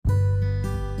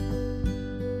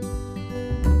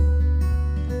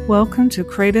welcome to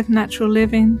Creative Natural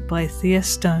Living by Thea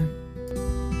Stone.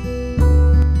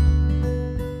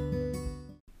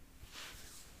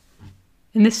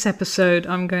 In this episode,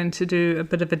 I'm going to do a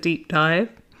bit of a deep dive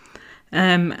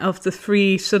of the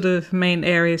three sort of main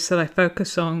areas that I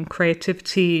focus on: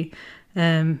 creativity,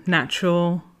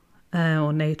 natural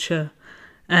or nature,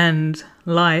 and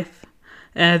life.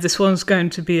 This one's going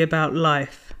to be about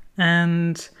life,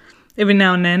 and every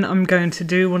now and then I'm going to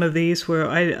do one of these where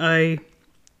I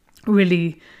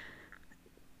really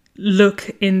look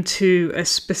into a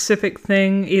specific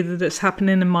thing, either that's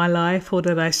happening in my life or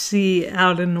that I see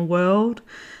out in the world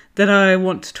that I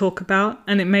want to talk about.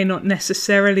 And it may not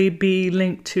necessarily be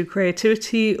linked to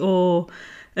creativity or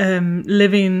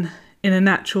living in a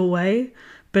natural way,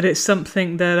 but it's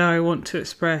something that I want to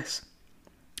express.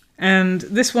 And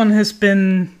this one has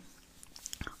been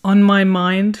on my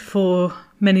mind for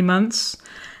many months,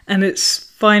 and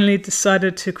it's finally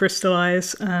decided to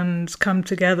crystallize and come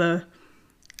together.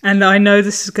 And I know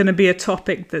this is going to be a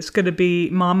topic that's going to be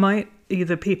Marmite.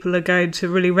 Either people are going to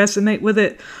really resonate with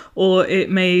it, or it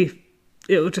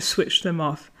will just switch them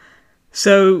off.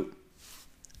 So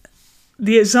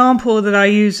the example that I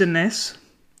use in this,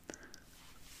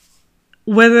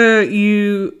 whether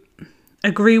you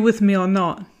agree with me or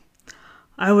not,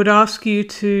 I would ask you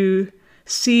to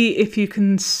see if you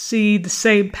can see the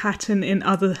same pattern in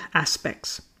other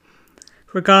aspects,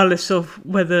 regardless of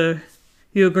whether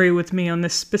you agree with me on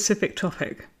this specific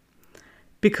topic.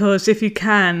 Because if you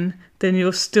can, then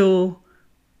you'll still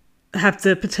have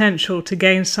the potential to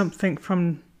gain something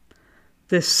from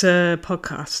this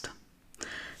podcast.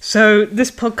 So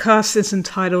this podcast is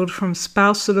entitled From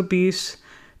Spousal Abuse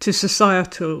to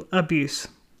Societal Abuse.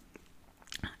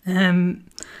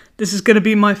 This is going to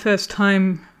be my first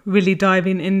time really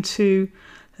diving into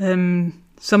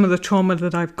some of the trauma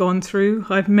that I've gone through.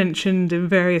 I've mentioned in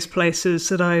various places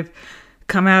that I've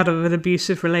come out of an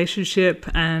abusive relationship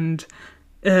and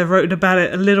wrote about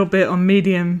it a little bit on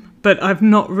Medium, but I've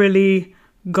not really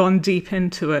gone deep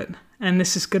into it. And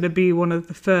this is going to be one of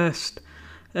the first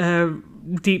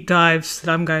deep dives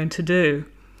that I'm going to do.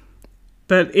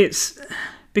 But it's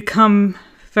become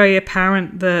very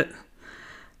apparent that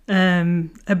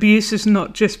abuse is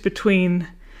not just between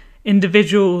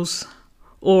individuals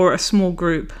or a small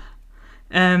group.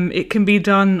 It can be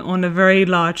done on a very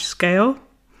large scale.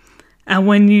 And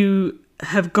when you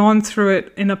have gone through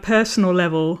it in a personal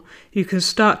level, you can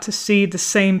start to see the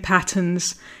same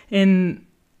patterns in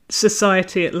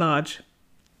society at large.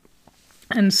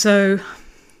 And so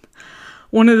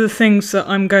one of the things that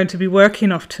I'm going to be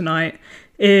working off tonight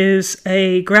is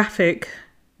a graphic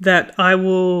that I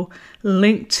will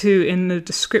link to in the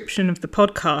description of the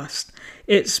podcast.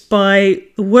 It's by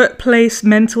the Workplace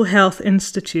Mental Health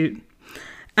Institute,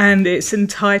 and it's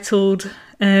entitled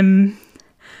 15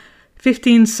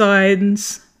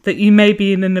 Signs That You May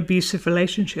Be in an Abusive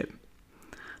Relationship.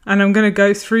 And I'm going to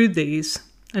go through these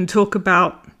and talk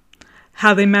about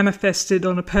how they manifested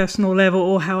on a personal level,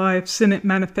 or how I've seen it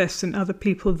manifest in other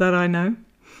people that I know.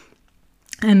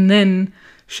 And then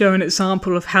show an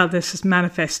example of how this is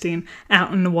manifesting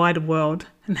out in the wider world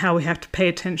and how we have to pay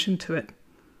attention to it.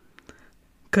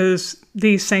 Because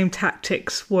these same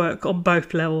tactics work on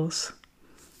both levels.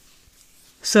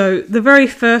 So the very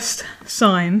first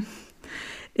sign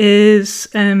is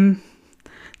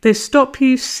they stop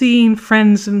you seeing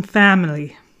friends and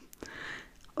family.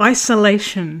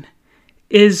 Isolation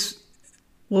is,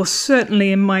 well,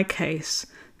 certainly in my case,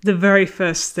 the very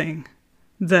first thing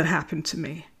that happened to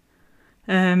me.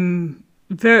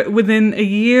 Within a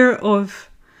year of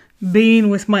being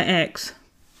with my ex,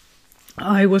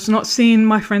 I was not seeing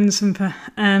my friends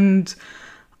and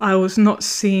I was not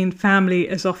seeing family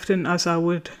as often as I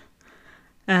would.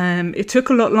 It took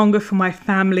a lot longer for my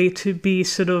family to be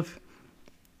sort of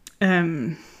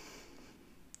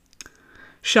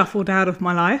shuffled out of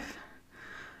my life,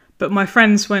 but my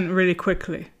friends went really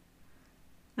quickly.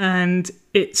 And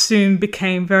it soon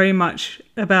became very much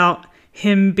about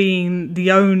him being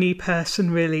the only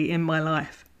person really in my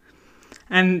life.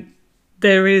 And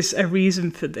there is a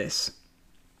reason for this.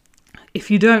 If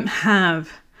you don't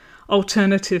have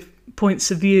alternative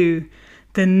points of view,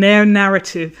 then their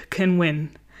narrative can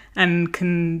win and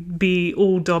can be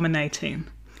all dominating.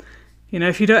 You know,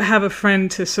 if you don't have a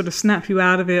friend to sort of snap you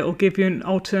out of it or give you an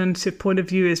alternative point of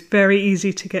view, it's very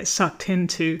easy to get sucked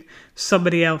into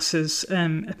somebody else's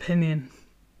opinion.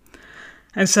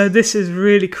 And so this is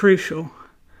really crucial.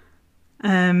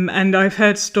 And I've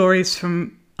heard stories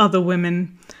from other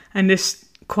women, and this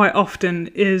quite often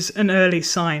is an early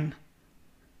sign.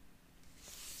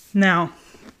 Now,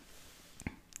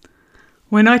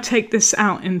 when I take this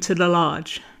out into the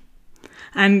large,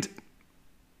 And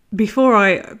before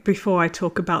I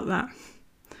talk about that,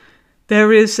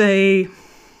 there is a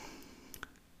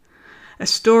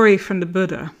story from the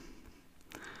Buddha,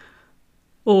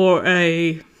 or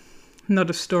not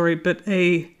a story, but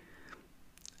a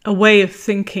way of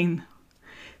thinking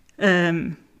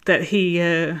that he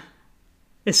is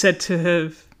said to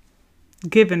have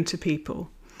given to people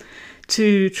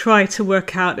to try to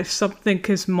work out if something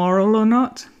is moral or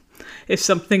not, if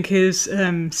something is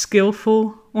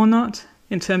skillful or not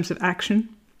in terms of action.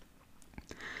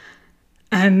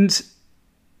 And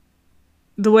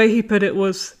the way he put it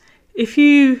was, if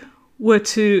you were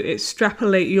to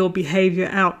extrapolate your behavior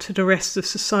out to the rest of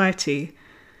society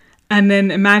and then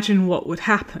imagine what would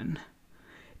happen,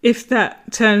 if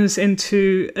that turns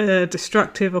into a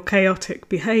destructive or chaotic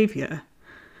behavior,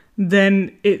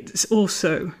 then it's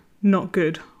also not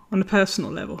good on a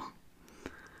personal level.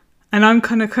 And I'm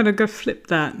kind of going to flip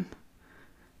that.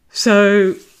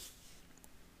 So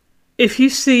if you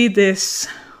see this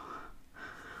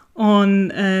on,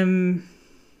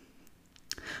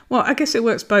 well, I guess it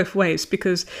works both ways,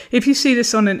 because if you see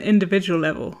this on an individual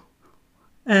level,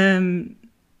 and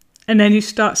then you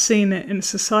start seeing it in a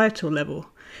societal level,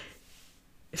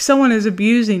 if someone is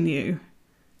abusing you,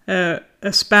 a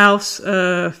spouse,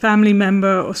 a family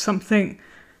member or something,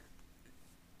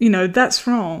 that's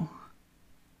wrong.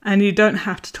 And you don't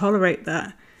have to tolerate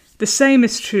that. The same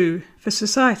is true for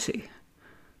society.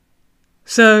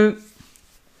 So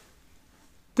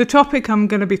the topic I'm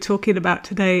going to be talking about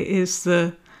today is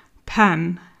the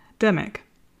pandemic.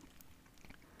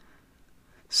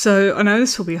 So I know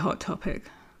this will be a hot topic.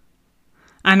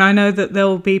 And I know that there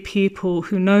will be people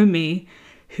who know me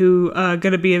who are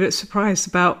going to be a bit surprised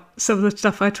about some of the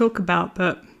stuff I talk about,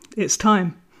 but it's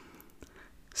time.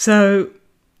 So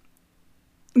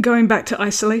going back to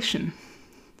isolation,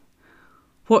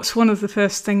 what's one of the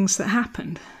first things that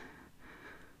happened?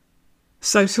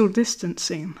 Social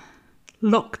distancing,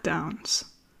 lockdowns.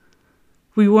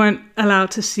 We weren't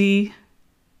allowed to see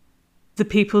the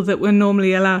people that we're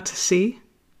normally allowed to see.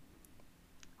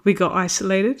 We got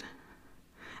isolated.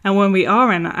 And when we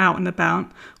are out and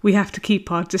about, we have to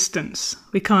keep our distance.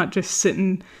 We can't just sit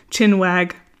and chin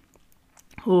wag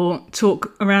or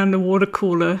talk around the water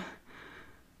cooler.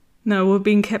 No, we're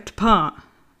being kept apart.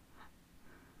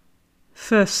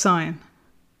 First sign.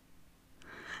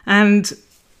 And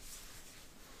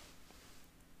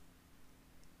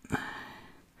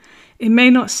it may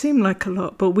not seem like a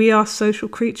lot, but we are social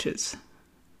creatures.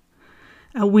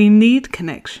 And we need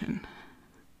connection.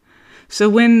 So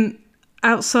when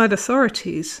outside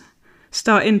authorities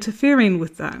start interfering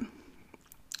with that,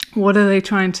 what are they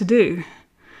trying to do?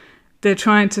 They're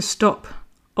trying to stop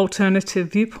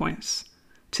alternative viewpoints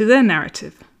to their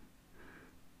narrative.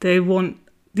 They want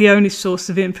the only source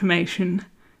of information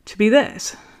to be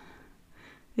theirs.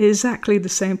 Exactly the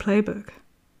same playbook.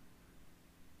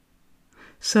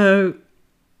 So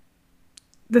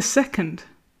the second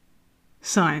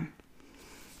sign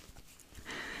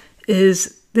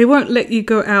is they won't let you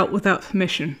go out without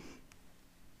permission.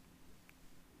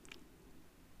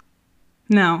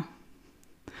 Now,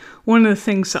 one of the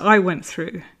things that I went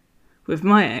through with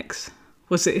my ex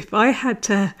was that if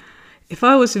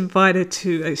I was invited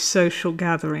to a social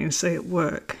gathering, say at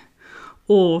work,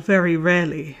 or very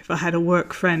rarely, if I had a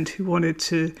work friend who wanted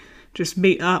to just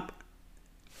meet up,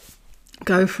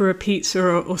 go for a pizza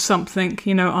or something,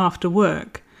 after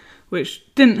work, which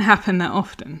didn't happen that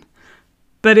often.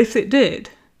 But if it did,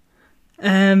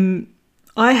 I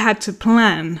had to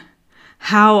plan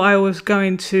how and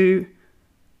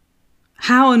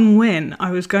when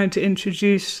I was going to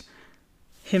introduce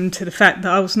him to the fact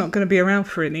that I was not going to be around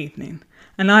for an evening.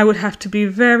 And I would have to be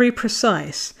very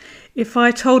precise. If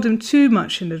I told him too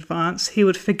much in advance, he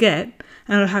would forget,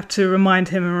 and I'd have to remind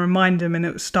him, and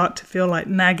it would start to feel like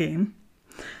nagging.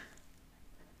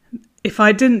 If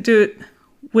I didn't do it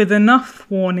with enough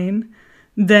warning,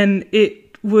 then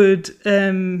it would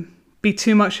be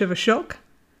too much of a shock,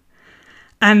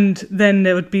 and then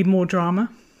there would be more drama.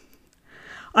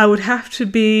 I would have to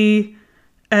be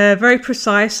very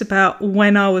precise about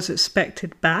when I was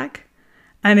expected back,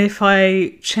 and if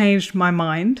I changed my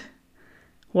mind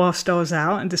whilst I was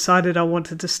out and decided I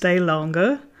wanted to stay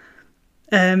longer,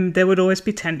 there would always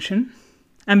be tension.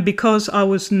 And because I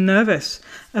was nervous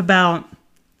about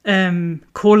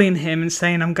calling him and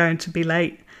saying I'm going to be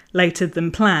later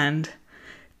than planned,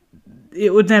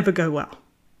 it would never go well,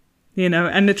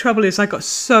 and the trouble is I got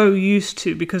so used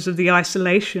to, because of the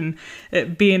isolation,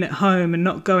 being at home and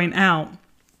not going out,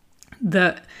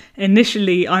 that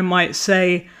initially I might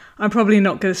say I'm probably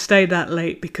not going to stay that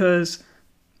late, because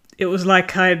it was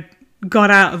like I'd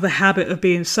got out of the habit of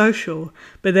being social.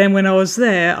 But then when I was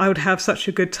there, I would have such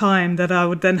a good time that I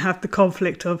would then have the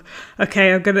conflict of,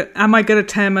 okay, am I gonna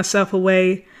tear myself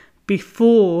away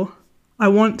before I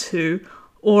want to,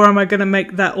 or am I gonna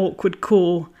make that awkward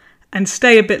call and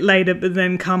stay a bit later but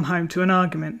then come home to an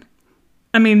argument?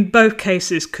 I mean, both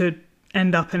cases could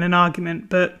end up in an argument,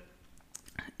 but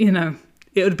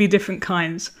it would be different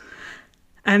kinds.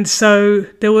 And so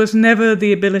there was never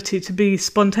the ability to be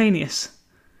spontaneous.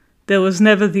 There was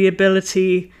never the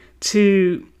ability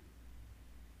to,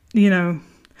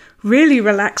 really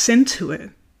relax into it.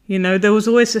 There was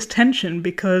always this tension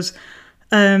because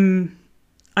I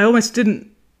almost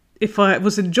didn't, if I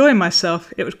was enjoying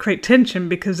myself, it would create tension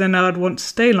because then I would want to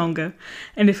stay longer.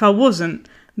 And if I wasn't,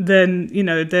 then,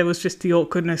 there was just the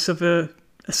awkwardness of a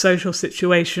social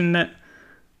situation that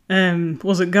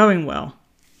wasn't going well.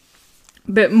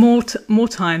 But more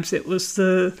times it was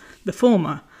the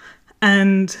former.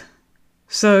 And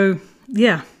so,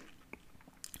 yeah,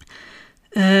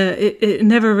 it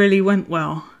never really went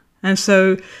well. And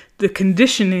so the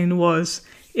conditioning was,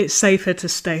 it's safer to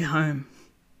stay home.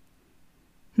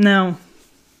 Now,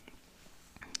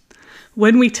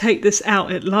 when we take this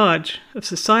out at large of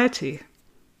society,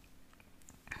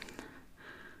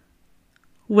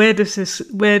 where does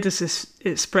this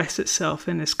express itself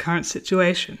in this current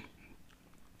situation?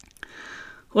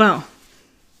 Well,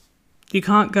 you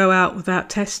can't go out without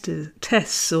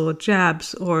tests or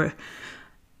jabs or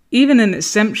even an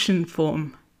exemption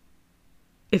form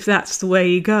if that's the way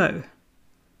you go.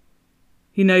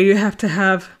 You have to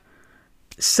have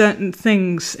certain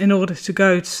things in order to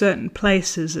go to certain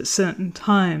places at certain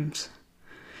times.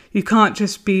 You can't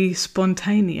just be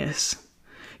spontaneous.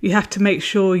 You have to make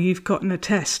sure you've gotten a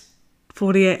test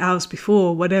 48 hours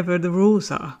before, whatever the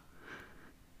rules are.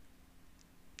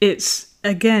 It's,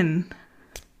 again,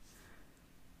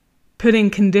 putting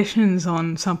conditions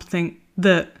on something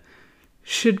that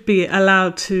should be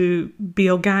allowed to be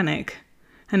organic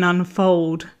and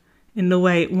unfold in the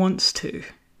way it wants to,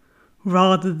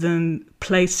 rather than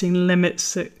placing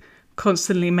limits that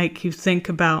constantly make you think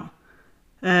about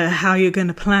how you're going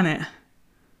to plan it.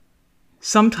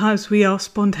 Sometimes we are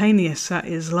spontaneous, that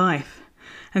is life.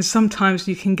 And sometimes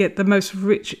you can get the most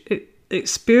rich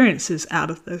experiences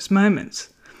out of those moments.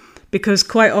 Because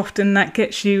quite often that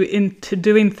gets you into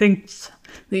doing things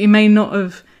that you may not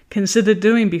have considered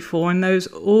doing before, and those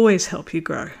always help you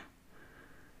grow.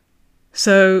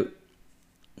 So,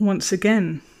 once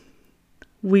again,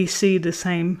 we see the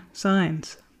same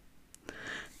signs.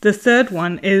 The third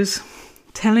one is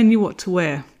telling you what to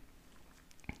wear.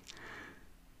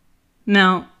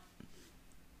 Now,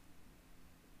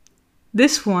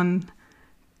 this one,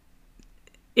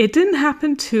 it didn't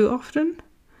happen too often,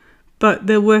 but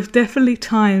there were definitely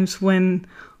times when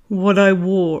what I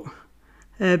wore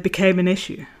became an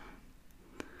issue.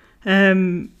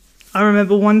 I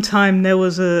remember one time there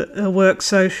was a work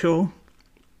social,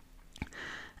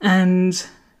 and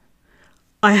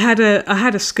I had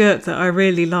a skirt that I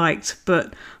really liked,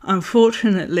 but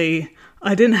unfortunately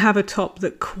I didn't have a top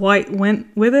that quite went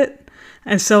with it,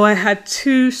 and so I had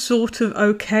two sort of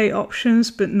okay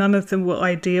options, but none of them were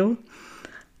ideal.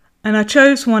 And I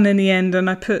chose one in the end, and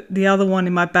I put the other one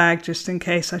in my bag just in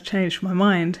case I changed my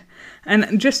mind.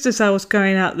 And just as I was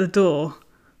going out the door,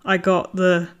 I got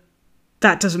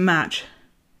that doesn't match.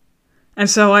 And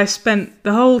so I spent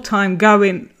the whole time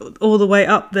going all the way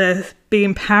up there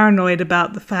being paranoid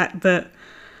about the fact that,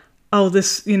 I'm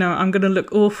going to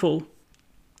look awful.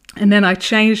 And then I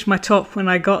changed my top when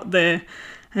I got there,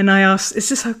 and I asked, is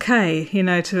this okay,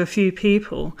 to a few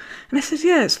people? And they said,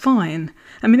 yeah, it's fine.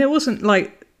 I mean, it wasn't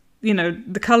like,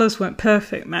 the colours weren't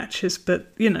perfect matches,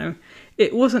 but,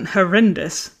 it wasn't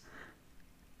horrendous.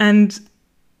 And,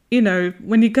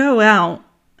 when you go out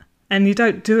and you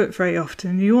don't do it very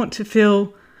often, you want to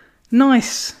feel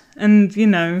nice and,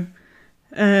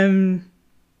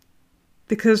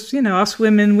 because, us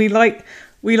women, we like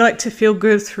to feel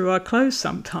good through our clothes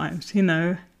sometimes,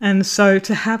 And so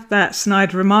to have that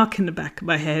snide remark in the back of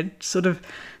my head sort of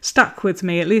stuck with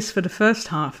me, at least for the first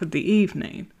half of the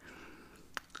evening.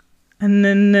 And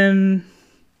then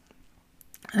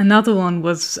another one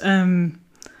was I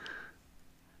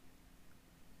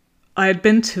had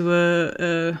been to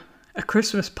a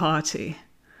Christmas party,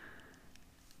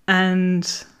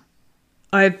 and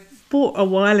I had bought a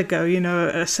while ago,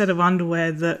 a set of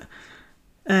underwear that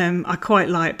I quite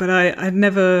like, but I'd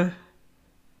never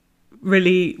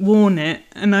really worn it,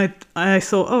 and I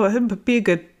thought, it would be a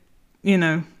good,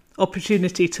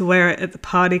 opportunity to wear it at the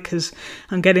party because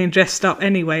I'm getting dressed up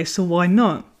anyway, so why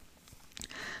not?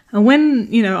 And when,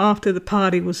 after the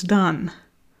party was done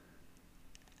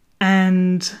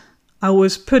and I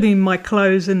was putting my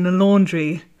clothes in the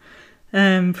laundry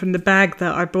from the bag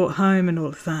that I brought home and all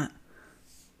of that.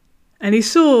 And he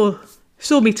saw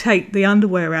me take the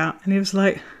underwear out, and he was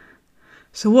like,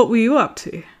 "So what were you up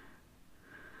to?"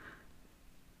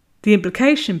 The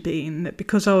implication being that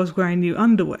because I was wearing new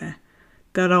underwear,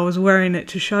 that I was wearing it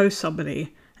to show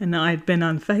somebody and that I'd been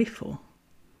unfaithful.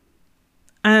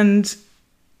 And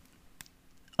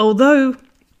although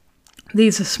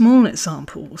these are small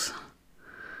examples,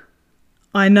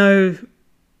 I've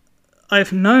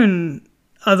known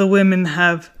other women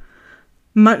have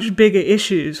much bigger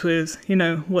issues with,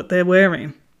 what they're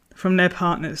wearing from their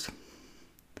partners.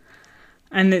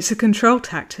 And it's a control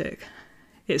tactic.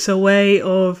 It's a way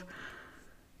of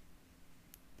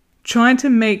trying to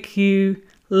make you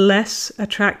less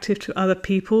attractive to other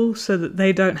people so that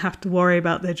they don't have to worry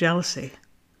about their jealousy.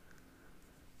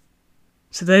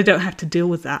 So they don't have to deal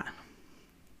with that.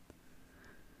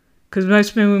 Because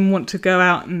most women want to go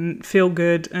out and feel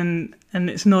good, and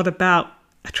it's not about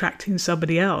attracting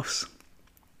somebody else.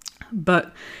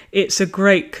 But it's a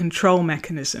great control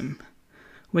mechanism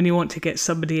when you want to get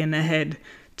somebody in their head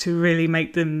to really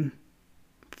make them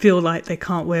feel like they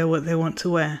can't wear what they want to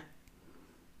wear.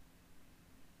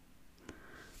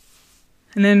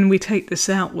 And then we take this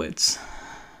outwards.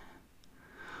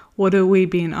 What are we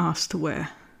being asked to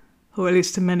wear? Or at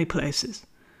least in many places.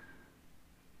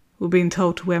 We're being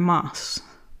told to wear masks,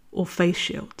 or face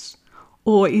shields,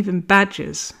 or even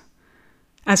badges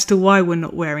as to why we're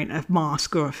not wearing a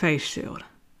mask or a face shield.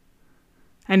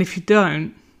 And if you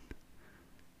don't,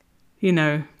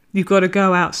 you've got to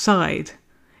go outside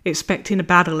expecting a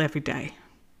battle every day.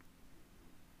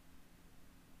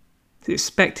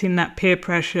 Expecting that peer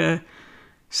pressure,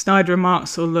 snide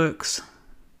remarks or looks.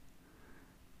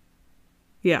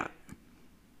 Yeah.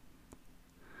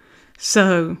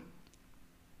 So,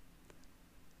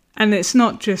 and it's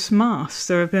not just masks.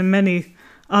 There have been many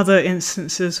other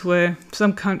instances where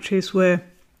some countries where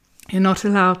you're not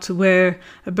allowed to wear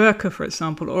a burqa, for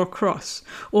example, or a cross,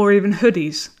 or even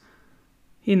hoodies,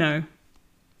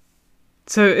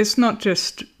 So it's not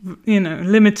just,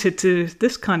 limited to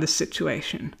this kind of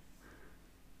situation.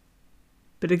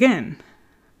 But again,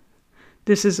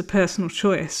 this is a personal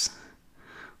choice.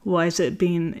 Why is it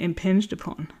being impinged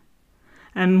upon?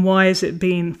 And why is it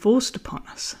being forced upon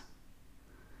us?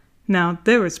 Now,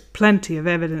 there is plenty of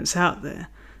evidence out there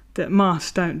that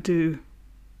masks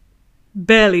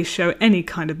barely show any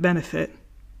kind of benefit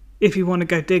if you want to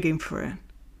go digging for it,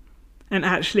 and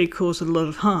actually cause a lot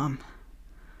of harm.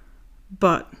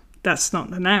 But that's not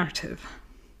the narrative.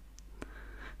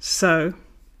 So,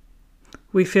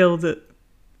 we feel that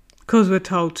because we're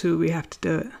told to, we have to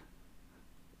do it.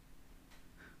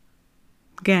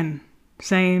 Again,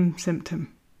 same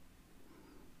symptom.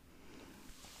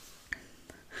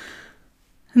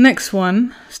 The next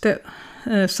one,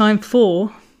 sign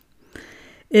 4,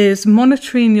 is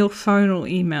monitoring your phone or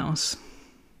emails.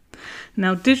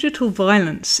 Now, digital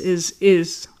violence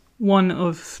is one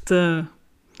of the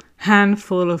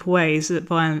handful of ways that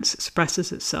violence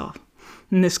expresses itself.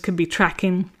 And this could be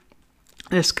tracking,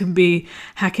 this could be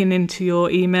hacking into your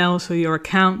emails or your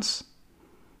accounts.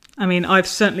 I mean, I've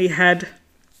certainly had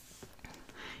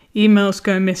emails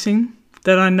go missing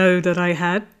that I know that I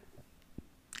had,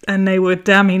 and they were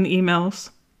damning emails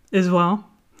as well.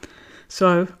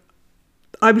 So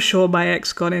I'm sure my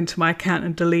ex got into my account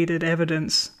and deleted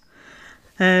evidence.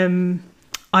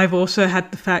 I've also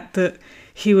had the fact that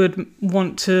he would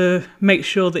want to make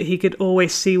sure that he could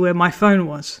always see where my phone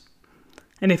was.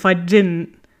 And if I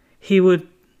didn't, he would,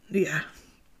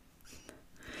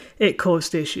 it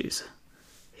caused issues.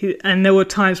 And there were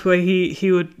times where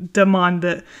he would demand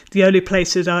that the only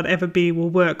places I'd ever be were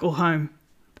work or home.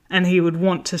 And he would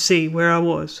want to see where I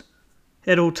was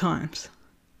at all times.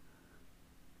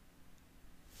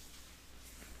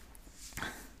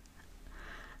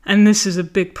 And this is a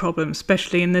big problem,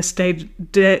 especially in this day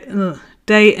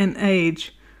and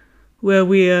age where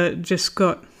we just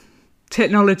got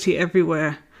technology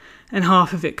everywhere and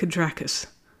half of it could track us.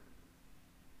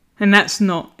 And that's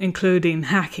not including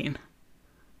hacking.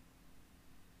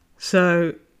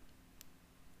 So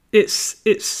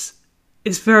it's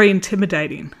very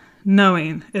intimidating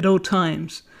knowing at all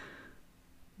times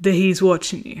that he's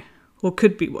watching you or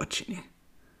could be watching you.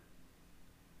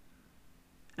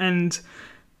 And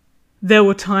there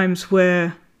were times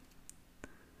where,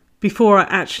 before I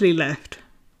actually left,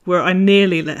 where I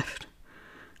nearly left,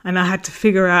 and I had to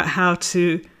figure out how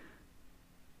to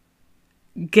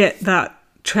get that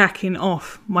tracking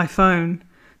off my phone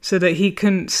so that he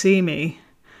couldn't see me.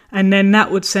 And then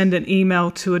that would send an email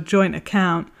to a joint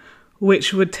account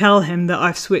which would tell him that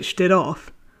I've switched it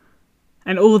off.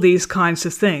 and all these kinds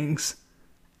of things.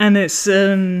 And it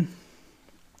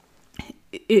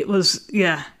was,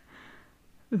 yeah,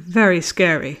 very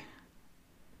scary.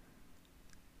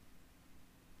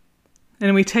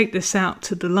 And we take this out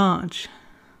to the large.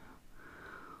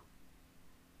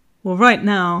 Well, right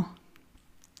now,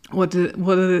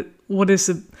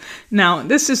 now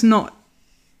this is not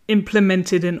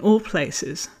implemented in all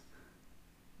places,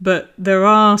 but there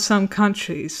are some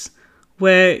countries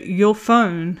where your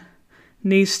phone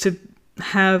needs to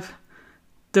have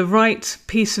the right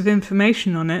piece of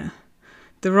information on it,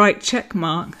 the right check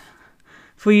mark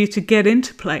for you to get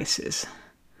into places.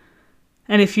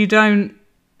 And if you don't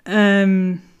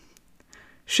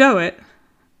show it,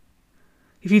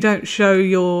 if you don't show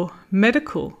your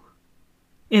medical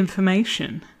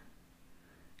information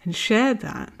and share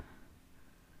that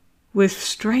with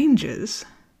strangers,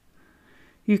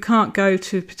 you can't go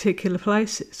to particular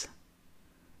places.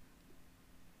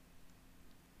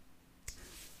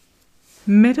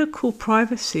 Medical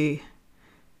privacy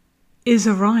is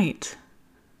a right,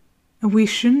 and we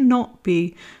should not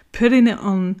be putting it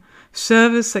on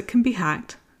servers that can be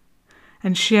hacked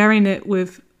and sharing it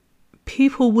with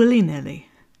people willy-nilly.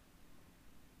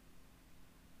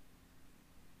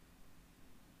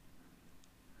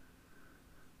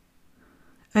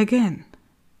 Again,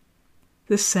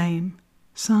 the same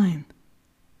sign.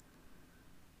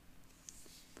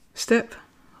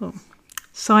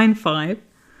 Sign 5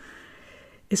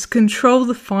 is control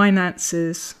the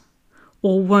finances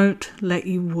or won't let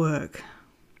you work.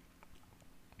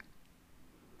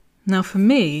 Now for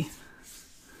me,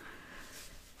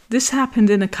 this happened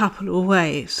in a couple of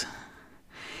ways.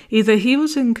 Either he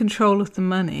was in control of the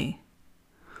money,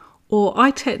 or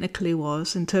I technically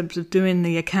was in terms of doing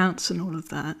the accounts and all of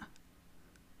that.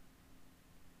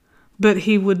 But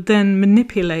he would then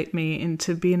manipulate me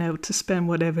into being able to spend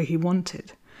whatever he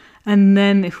wanted. And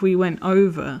then if we went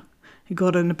over, he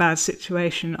got in a bad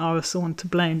situation, I was the one to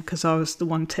blame because I was the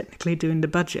one technically doing the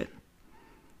budget.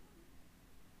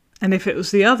 And if it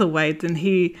was the other way, then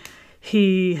he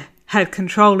had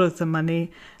control of the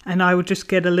money and I would just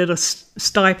get a little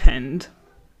stipend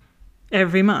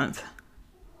every month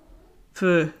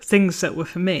for things that were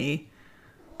for me.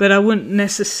 But I wouldn't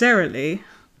necessarily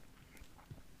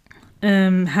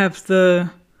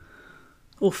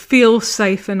feel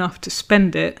safe enough to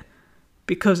spend it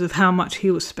because of how much he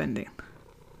was spending.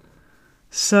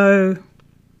 So,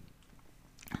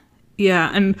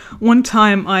 yeah, and one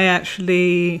time I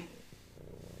actually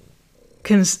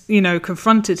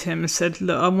confronted him and said,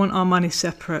 look, I want our money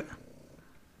separate.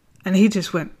 And he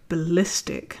just went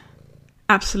ballistic,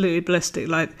 absolutely ballistic,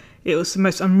 like it was the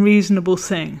most unreasonable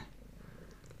thing.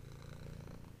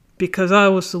 Because I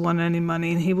was the one earning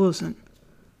money and he wasn't.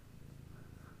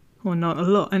 Or not a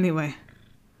lot anyway.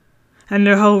 And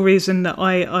the whole reason that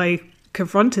I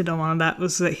confronted him on that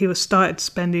was that he started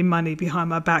spending money behind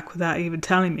my back without even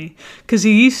telling me. Because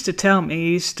he used to tell me,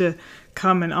 he used to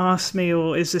come and ask me,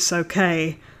 or is this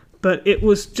okay? But it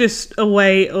was just a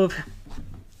way of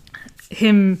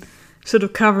him sort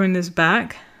of covering his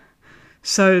back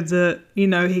so that,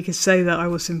 he could say that I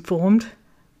was informed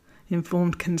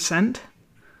consent.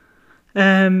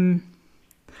 But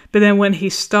then when he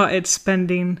started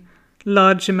spending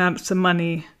large amounts of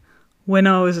money when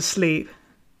I was asleep,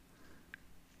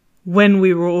 when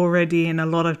we were already in a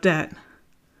lot of debt,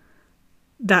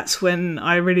 that's when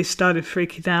I really started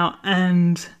freaking out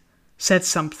and said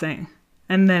something.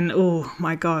 And then, oh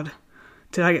my God,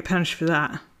 did I get punished for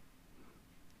that?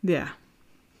 Yeah.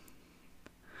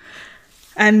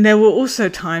 And there were also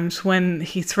times when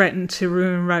he threatened to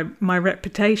ruin my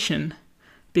reputation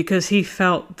because he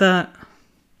felt that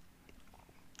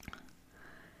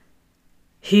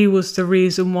he was the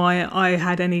reason why I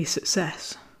had any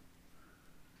success.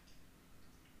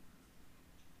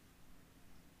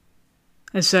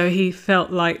 And so he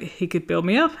felt like he could build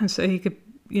me up, and so he could,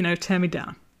 tear me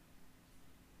down.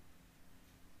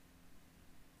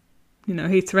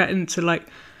 He threatened to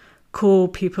call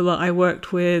people that I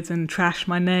worked with and trash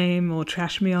my name or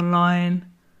trash me online.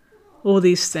 All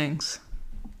these things.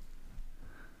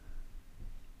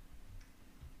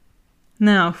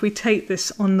 Now, if we take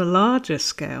this on the larger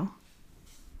scale,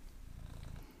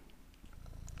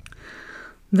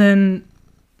 then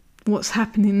what's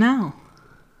happening now?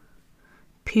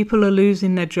 People are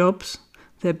losing their jobs,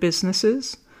 their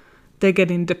businesses. They're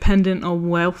getting dependent on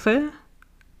welfare.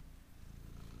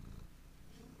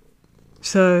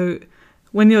 So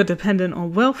when you're dependent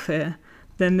on welfare,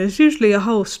 then there's usually a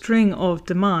whole string of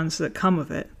demands that come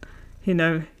with it.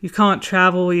 You can't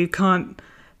travel, you can't,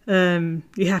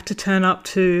 you have to turn up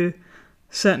to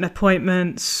certain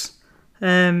appointments.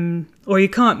 or you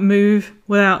can't move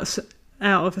without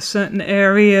out of a certain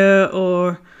area,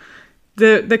 or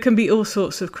there can be all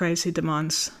sorts of crazy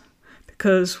demands,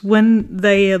 because when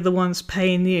they are the ones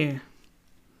paying you,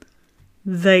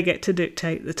 they get to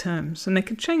dictate the terms, and they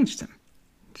can change them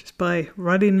just by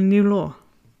writing a new law.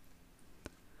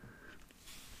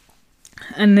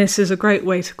 And this is a great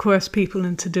way to coerce people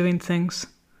into doing things,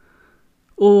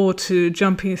 or to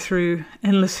jumping through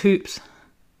endless hoops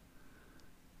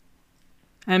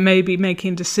and maybe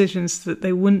making decisions that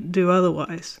they wouldn't do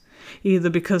otherwise, either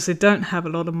because they don't have a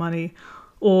lot of money,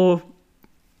 or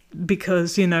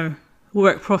because,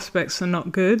 work prospects are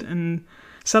not good. And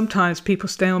sometimes people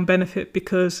stay on benefit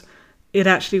because it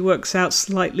actually works out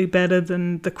slightly better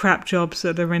than the crap jobs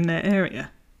that are in their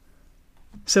area.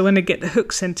 So when they get the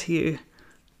hooks into you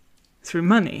through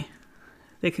money,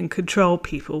 they can control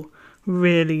people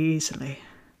really easily.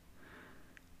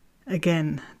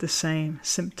 Again, the same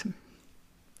symptom.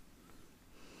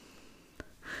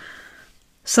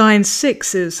 Sign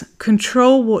 6 is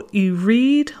control what you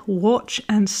read, watch,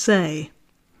 and say.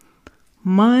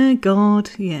 My God,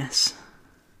 yes.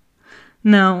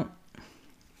 Now,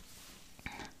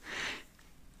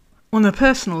 on a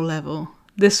personal level,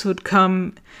 this would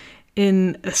come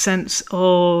in a sense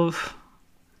of,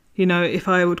 if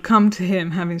I would come to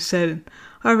him having said,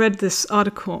 I read this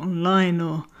article online,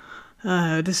 or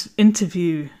this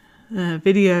interview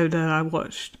video that I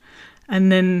watched,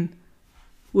 and then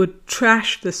would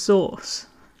trash the source,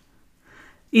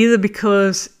 either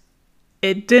because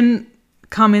it didn't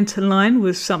come into line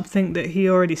with something that he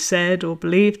already said or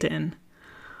believed in,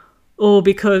 or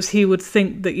because he would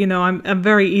think that, I'm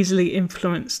very easily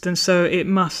influenced, and so it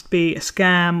must be a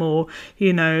scam, or,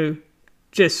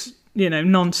 just,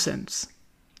 nonsense,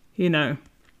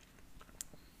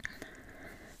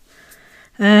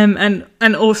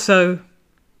 And also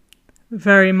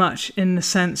very much in the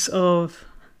sense of,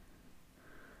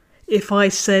 if I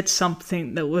said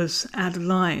something that was out of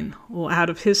line or out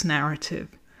of his narrative,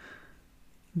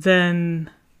 then,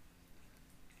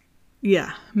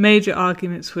 major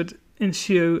arguments would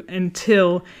ensue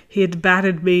until he had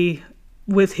battered me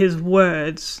with his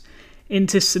words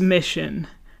into submission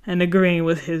and agreeing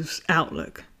with his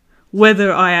outlook,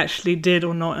 whether I actually did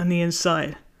or not on the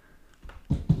inside.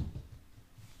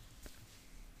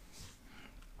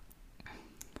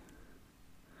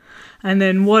 And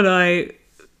then what I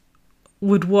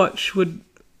would watch would,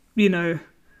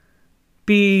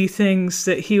 be things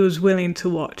that he was willing to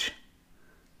watch,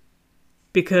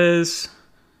 because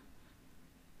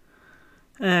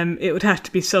it would have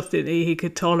to be something that he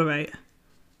could tolerate.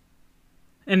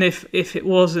 And if it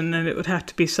wasn't, then it would have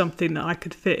to be something that I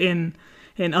could fit in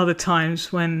other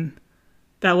times when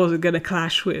that wasn't going to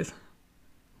clash with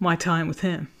my time with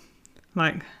him,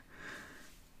 like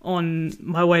on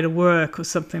my way to work or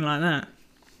something like that.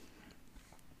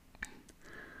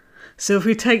 So if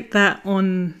we take that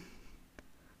on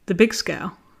the big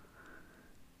scale,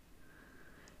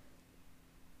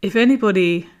 if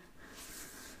anybody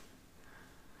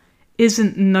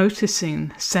isn't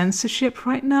noticing censorship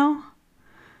right now,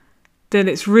 then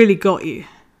it's really got you.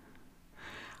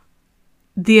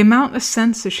 The amount of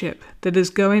censorship that is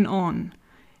going on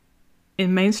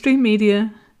in mainstream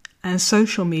media and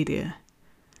social media,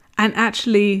 and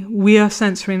actually we are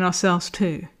censoring ourselves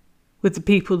too, with the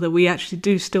people that we actually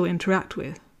do still interact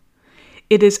with.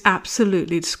 It is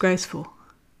absolutely disgraceful.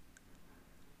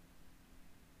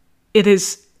 It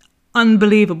is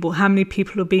unbelievable how many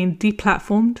people are being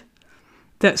deplatformed,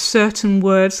 that certain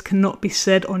words cannot be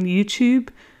said on YouTube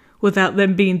without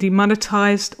them being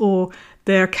demonetized or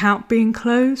their account being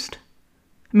closed.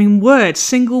 I mean, words,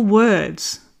 single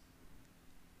words.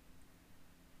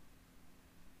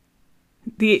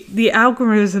 The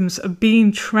algorithms are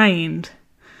being trained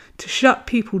to shut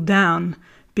people down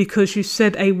because you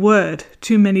said a word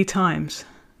too many times.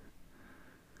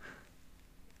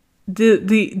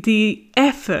 The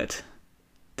effort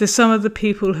that some of the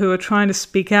people who are trying to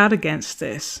speak out against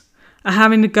this are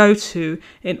having to go to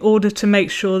in order to make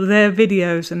sure their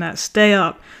videos and that stay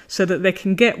up so that they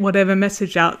can get whatever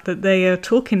message out that they are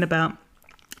talking about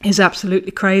is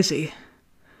absolutely crazy.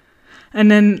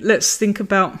 And then let's think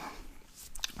about,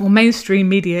 mainstream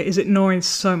media is ignoring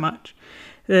so much.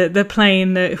 They're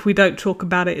playing the if we don't talk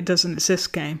about it, it doesn't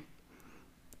exist game.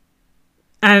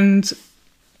 And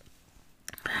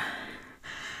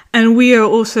we are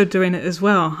also doing it as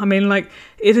well. I mean,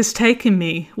 it has taken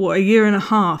me, a year and a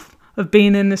half of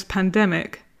being in this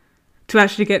pandemic to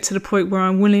actually get to the point where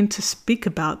I'm willing to speak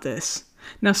about this.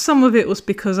 Now, some of it was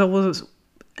because I wasn't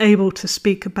able to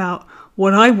speak about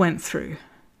what I went through.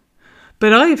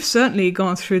 But I've certainly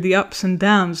gone through the ups and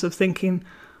downs of thinking,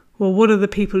 well, what are the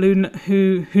people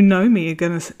who know me are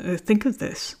going to think of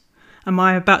this? Am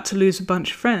I about to lose a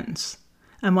bunch of friends?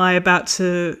 Am I about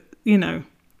to,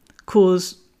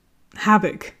 cause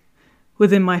havoc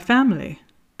within my family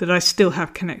that I still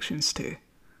have connections to?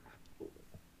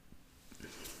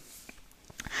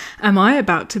 Am I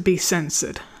about to be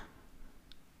censored?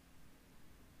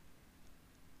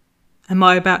 Am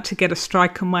I about to get a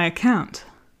strike on my account?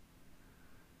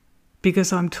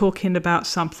 Because I'm talking about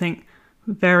something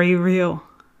very real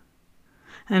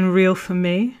and real for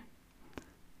me.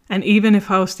 And even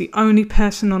if I was the only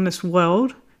person on this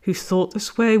world who thought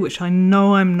this way, which I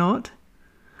know I'm not,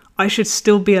 I should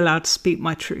still be allowed to speak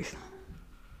my truth.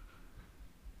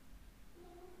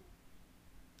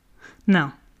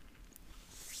 Now,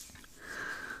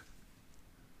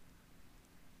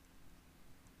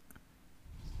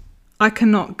 I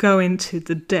cannot go into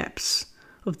the depths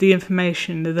of the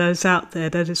information that is out there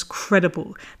that is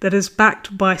credible, that is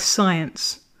backed by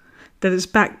science, that is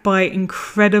backed by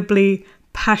incredibly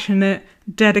passionate,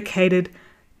 dedicated,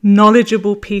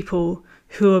 knowledgeable people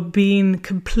who are being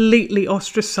completely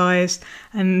ostracized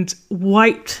and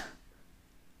wiped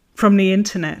from the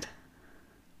internet.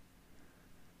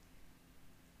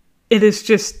 It is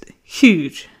just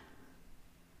huge.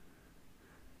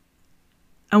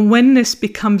 And when this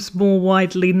becomes more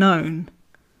widely known,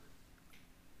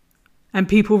 and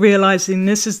people realizing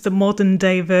this is the modern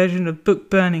day version of book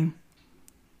burning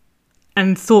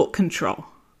and thought control,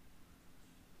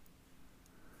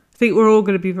 I think we're all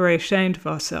going to be very ashamed of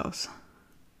ourselves.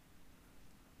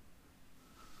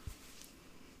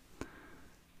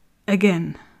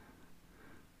 Again,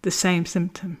 the same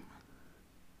symptom.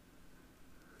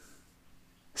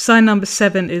 Sign number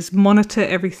 7 is monitor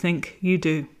everything you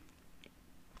do.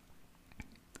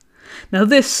 Now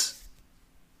this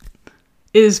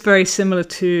is very similar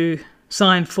to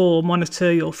sign 4,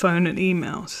 monitor your phone and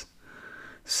emails.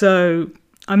 So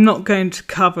I'm not going to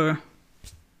cover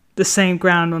the same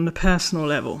ground on the personal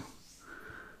level.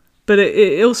 But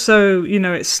it also,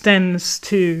 extends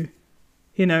to,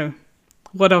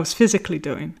 what I was physically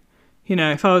doing.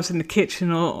 If I was in the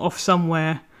kitchen or off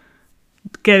somewhere,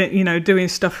 doing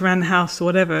stuff around the house or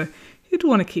whatever, you'd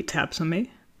want to keep tabs on me.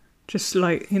 Just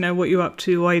like, what you're up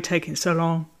to, why you're taking so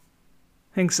long,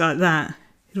 things like that.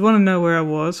 You'd want to know where I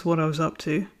was, what I was up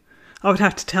to. I would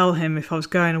have to tell him if I was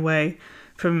going away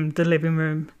from the living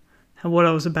room and what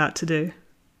I was about to do.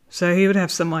 So he would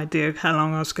have some idea of how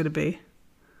long I was going to be.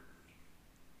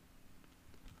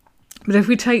 But if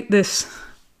we take this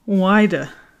wider,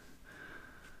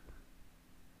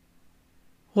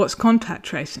 what's contact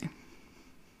tracing?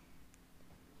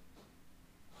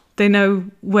 They know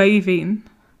where you've eaten.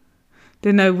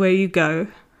 They know where you go.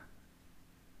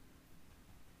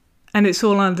 And it's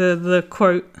all under the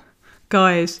quote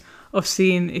guise of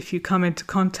seeing if you come into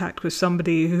contact with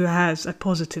somebody who has a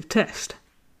positive test.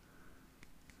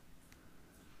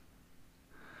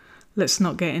 Let's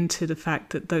not get into the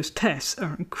fact that those tests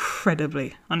are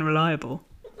incredibly unreliable.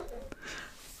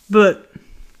 But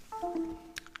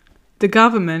the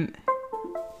government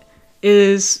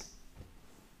is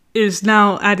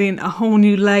now adding a whole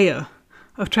new layer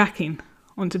of tracking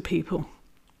onto people.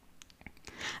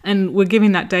 And we're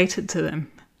giving that data to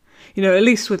them. At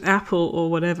least with Apple or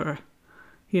whatever,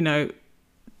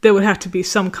 there would have to be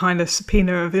some kind of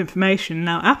subpoena of information.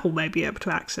 Now, Apple may be able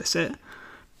to access it,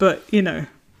 but,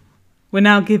 we're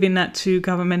now giving that to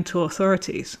governmental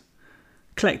authorities,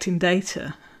 collecting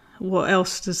data. What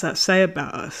else does that say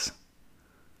about us?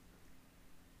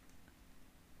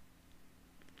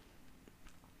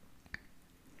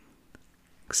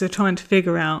 Because they're trying to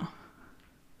figure out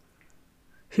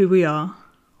who we are,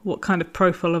 what kind of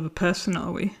profile of a person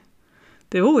are we.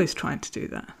 They're always trying to do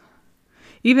that.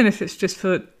 Even if it's just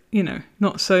for,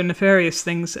 not so nefarious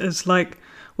things as like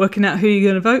working out who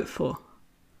you're going to vote for.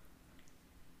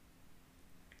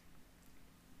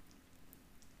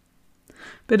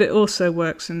 But it also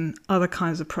works in other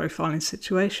kinds of profiling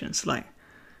situations, like,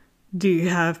 do you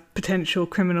have potential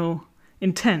criminal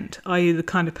intent? Are you the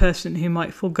kind of person who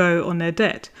might forego on their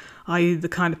debt? Are you the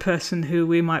kind of person who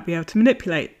we might be able to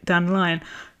manipulate down the line?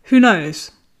 Who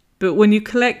knows? But when you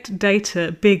collect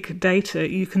data, big data,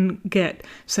 you can get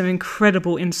some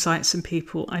incredible insights in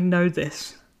people. I know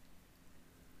this.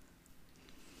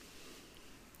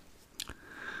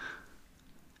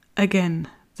 Again,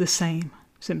 the same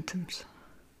symptoms.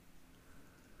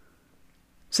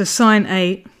 So sign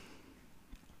 8,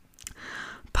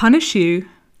 punish you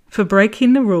for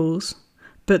breaking the rules,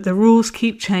 but the rules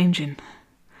keep changing.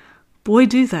 Boy,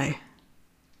 do they.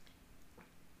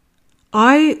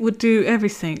 I would do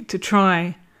everything to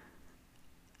try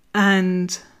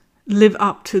and live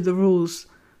up to the rules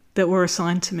that were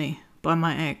assigned to me by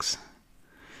my ex.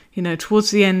 You know,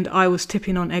 towards the end, I was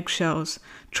tipping on eggshells,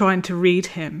 trying to read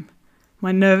him.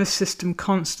 My nervous system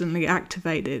constantly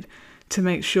activated to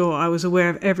make sure I was aware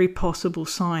of every possible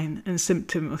sign and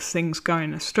symptom of things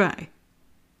going astray.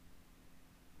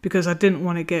 Because I didn't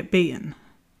want to get beaten,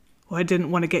 or I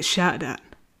didn't want to get shouted at.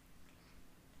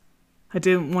 I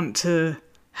didn't want to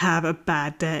have a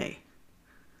bad day.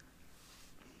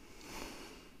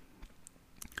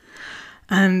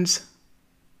 And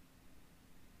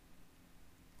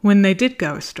when they did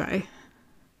go astray,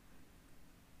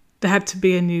 there had to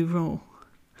be a new rule.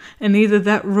 And either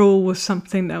that rule was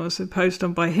something that was imposed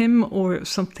on by him, or it was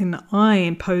something that I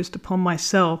imposed upon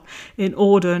myself in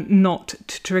order not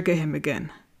to trigger him again.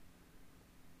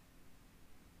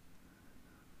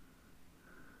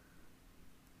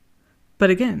 But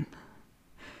again,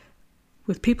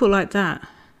 with people like that,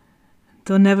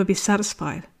 they'll never be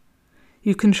satisfied.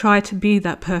 You can try to be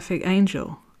that perfect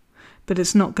angel, but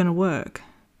it's not going to work.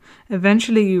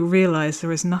 Eventually you realize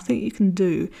there is nothing you can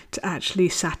do to actually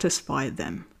satisfy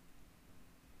them.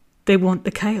 They want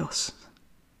the chaos,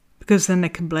 because then they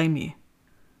can blame you.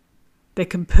 They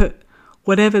can put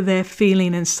whatever they're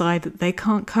feeling inside that they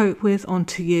can't cope with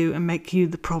onto you and make you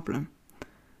the problem,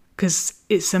 because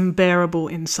it's unbearable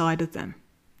inside of them.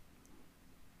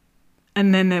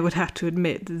 And then they would have to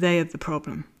admit that they are the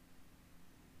problem.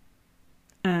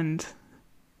 And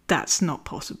that's not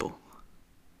possible.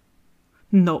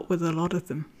 Not with a lot of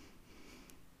them.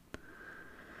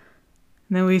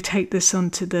 And then we take this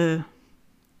onto the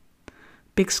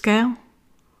big scale.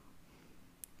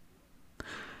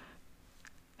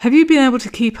 Have you been able to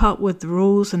keep up with the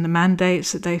rules and the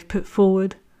mandates that they've put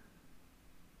forward?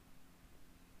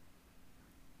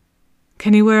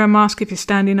 Can you wear a mask if you're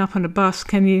standing up on a bus?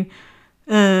 Can you...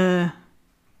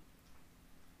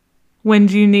 when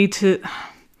do you need to...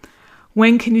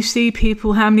 When can you see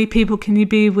people? How many people can you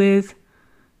be with?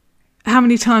 How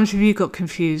many times have you got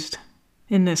confused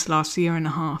in this last year and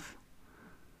a half?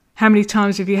 How many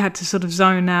times have you had to sort of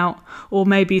zone out, or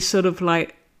maybe sort of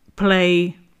like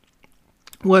play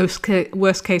worst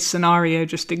case scenario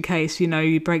just in case, you know,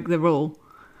 you break the rule,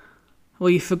 or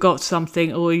you forgot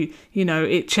something, or you know,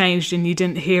 it changed and you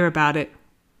didn't hear about it?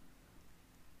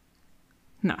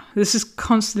 No, this is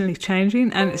constantly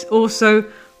changing, and it's also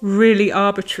really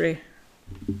arbitrary.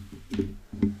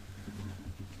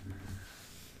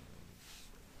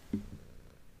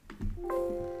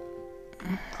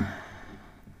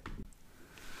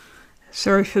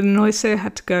 Sorry for the noise there, I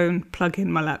had to go and plug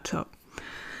in my laptop.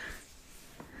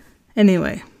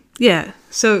 Anyway, yeah,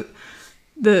 so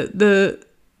the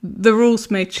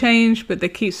rules may change, but they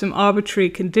keep some arbitrary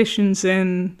conditions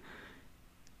in.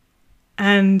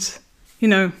 And, you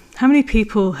know, how many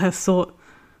people have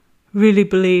really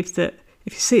believed that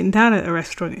if you're sitting down at a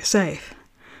restaurant, you're safe.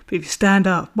 But if you stand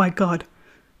up, my God,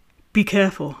 be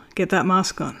careful, get that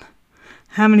mask on.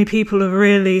 How many people have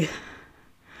really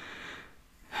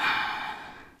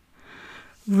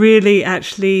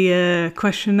actually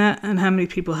questioned that, and how many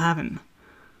people haven't?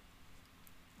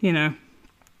 You know,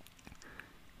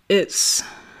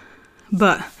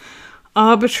 but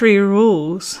arbitrary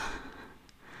rules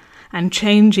and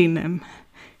changing them,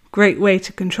 great way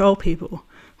to control people.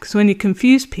 Because when you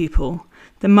confuse people,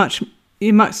 you're much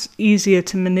easier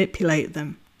to manipulate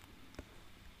them.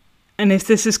 And if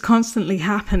this is constantly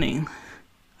happening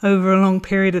over a long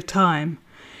period of time,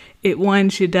 it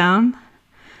winds you down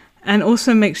and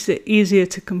also makes it easier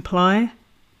to comply,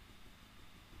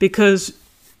 because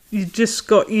you just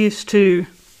got used to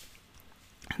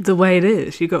the way it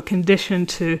is. You got conditioned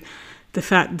to the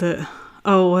fact that,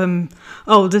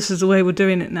 this is the way we're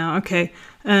doing it now. Okay,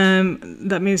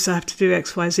 that means I have to do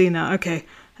X, Y, Z now. Okay,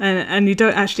 and you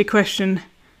don't actually question,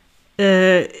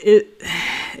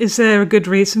 is there a good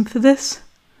reason for this?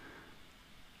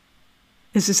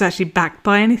 Is this actually backed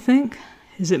by anything?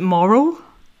 Is it moral?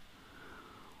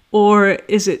 Or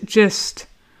is it just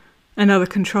another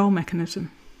control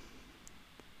mechanism?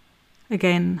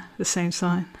 Again, the same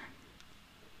sign.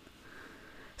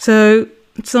 So,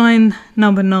 sign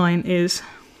number 9 is,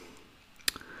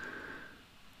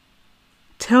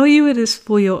 tell you it is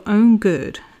for your own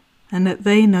good and that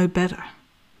they know better.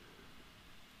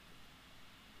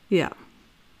 Yeah.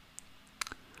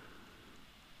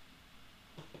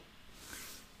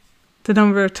 The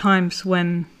number of times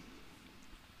when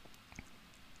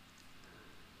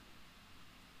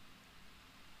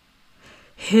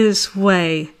his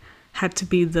way had to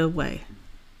be the way.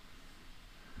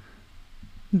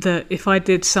 That if I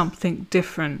did something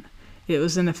different, it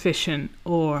was inefficient,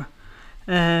 or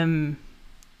it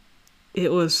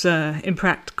was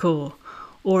impractical,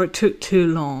 or it took too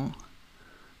long.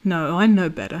 No, I know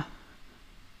better.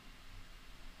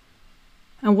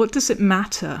 And what does it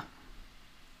matter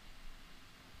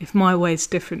if my way is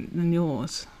different than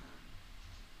yours?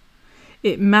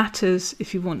 It matters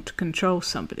if you want to control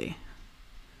somebody.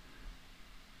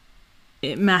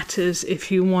 It matters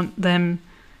if you want them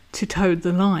to toe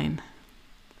the line.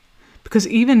 Because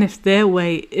even if their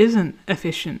way isn't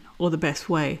efficient or the best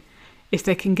way, if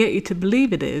they can get you to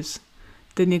believe it is,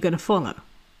 then you're going to follow.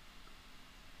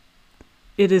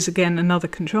 It is again another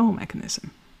control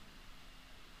mechanism.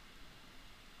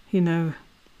 You know,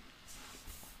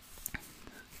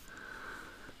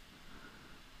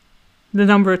 the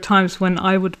number of times when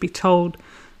I would be told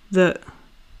that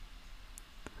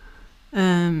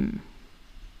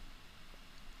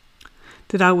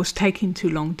that I was taking too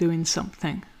long doing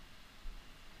something.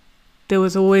 There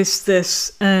was always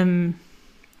this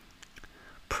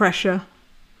pressure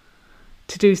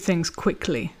to do things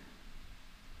quickly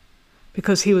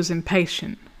because he was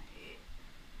impatient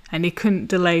and he couldn't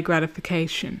delay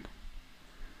gratification.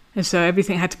 And so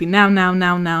everything had to be now, now,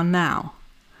 now, now, now.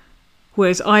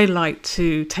 Whereas I like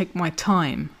to take my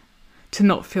time, to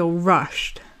not feel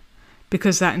rushed,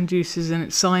 because that induces an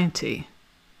anxiety.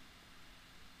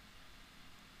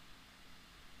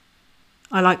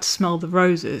 I like to smell the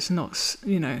roses, not,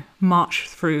 march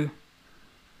through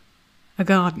a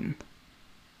garden.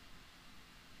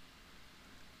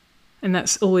 And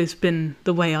that's always been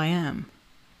the way I am.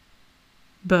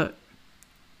 But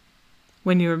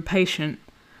when you're impatient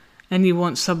and you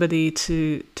want somebody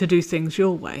to do things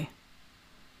your way,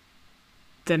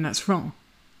 then that's wrong.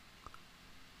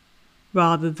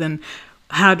 Rather than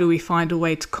how do we find a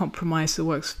way to compromise that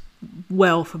works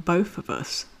well for both of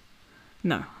us?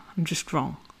 No, I'm just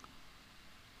wrong.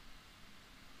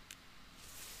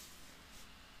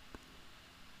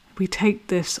 We take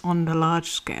this on the large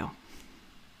scale.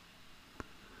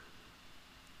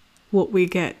 What we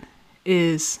get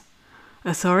is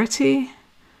authority,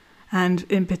 and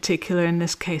in particular, in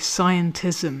this case,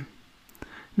 scientism.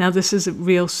 Now, this isn't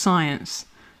real science.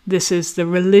 This is the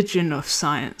religion of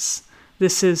science.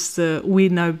 This is the we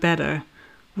know better.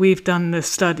 We've done the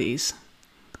studies.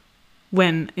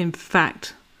 When, in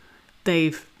fact,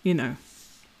 they've,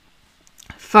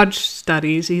 fudged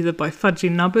studies either by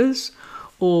fudging numbers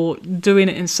or doing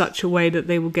it in such a way that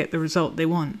they will get the result they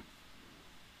want.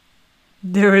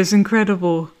 There is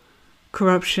incredible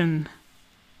corruption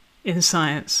in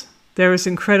science. There is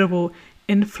incredible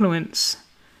influence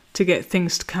to get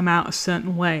things to come out a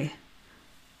certain way.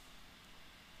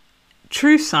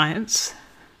 True science,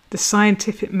 the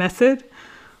scientific method,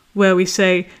 where we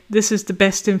say this is the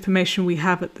best information we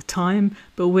have at the time,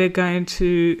 but we're going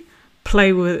to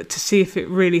play with it to see if it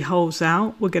really holds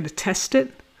out. We're going to test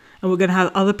it, and we're going to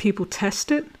have other people test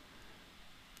it,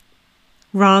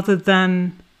 rather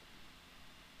than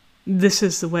this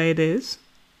is the way it is.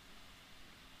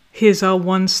 Here's our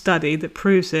one study that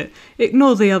proves it.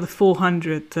 Ignore the other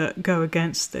 400 that go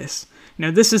against this.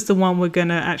 This is the one we're going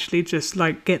to actually just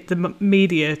get the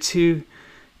media to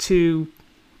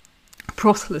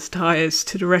proselytize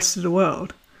to the rest of the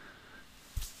world.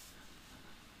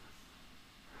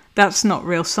 That's not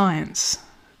real science.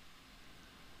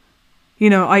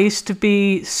 I used to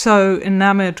be so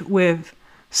enamored with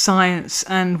science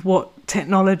and what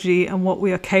technology and what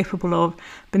we are capable of,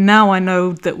 but now I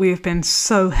know that we have been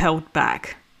so held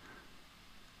back.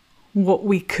 What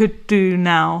we could do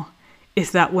now,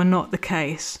 if that were not the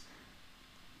case,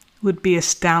 would be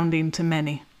astounding to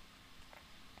many.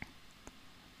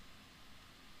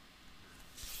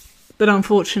 But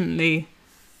unfortunately,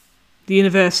 the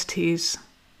universities,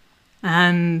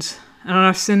 and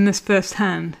I've seen this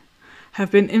firsthand,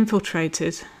 have been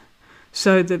infiltrated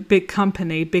so that big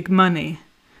company, big money,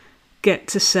 get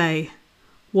to say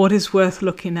what is worth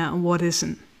looking at and what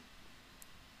isn't.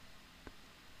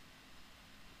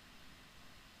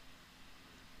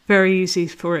 Very easy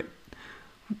for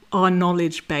our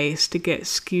knowledge base to get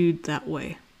skewed that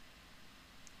way.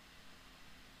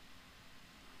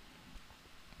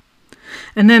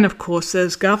 And then, of course,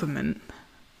 there's government,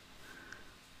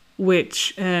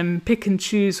 which pick and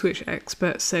choose which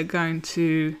experts they're going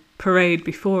to parade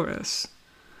before us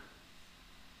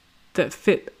that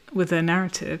fit with their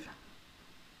narrative.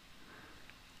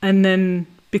 And then,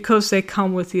 because they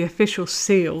come with the official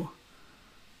seal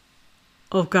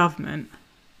of government,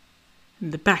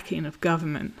 and the backing of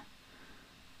government,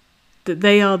 that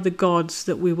they are the gods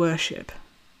that we worship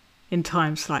in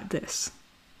times like this.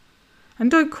 And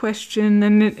don't question,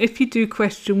 and if you do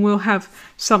question, we'll have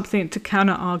something to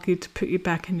counter-argue to put you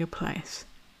back in your place.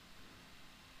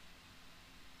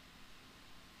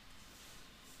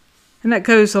 And that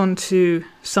goes on to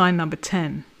sign number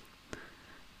 10.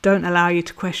 don't allow you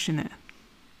to question it.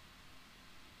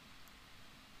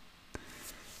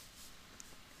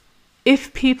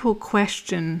 If people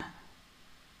question,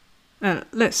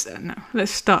 let's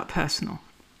start personal.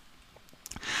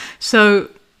 So,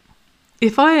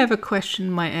 if I ever question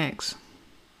my ex,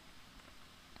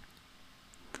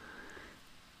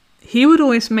 he would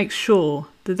always make sure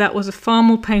that that was a far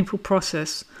more painful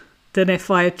process than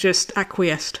if I had just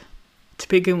acquiesced to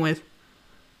begin with,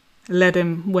 let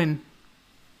him win.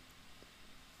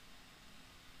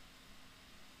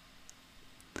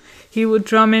 He would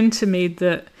drum into me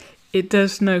that it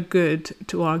does no good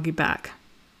to argue back.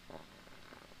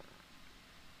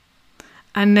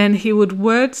 And then he would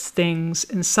word things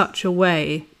in such a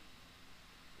way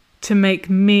to make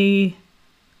me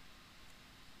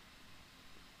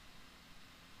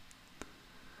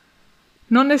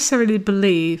not necessarily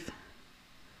believe,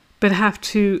 but have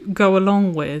to go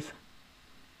along with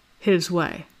his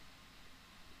way.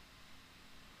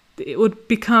 It would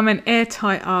become an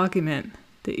airtight argument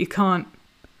that you can't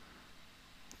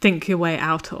think your way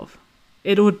out of.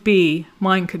 It would be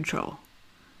mind control.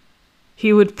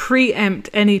 He would preempt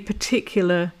any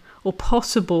particular or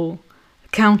possible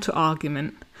counter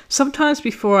argument, sometimes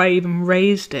before I even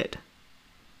raised it,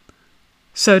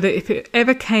 so that if it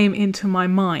ever came into my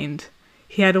mind,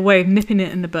 he had a way of nipping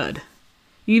it in the bud,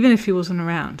 even if he wasn't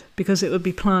around, because it would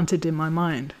be planted in my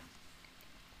mind.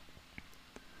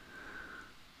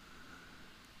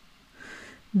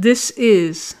 This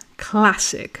is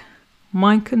classic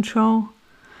mind control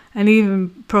and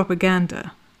even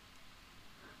propaganda.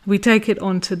 We take it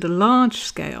onto the large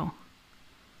scale.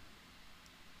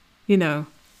 You know,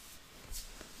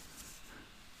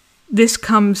 this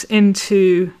comes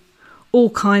into all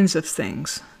kinds of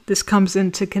things. This comes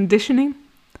into conditioning,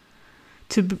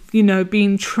 to, you know,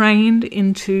 being trained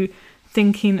into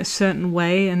thinking a certain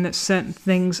way and that certain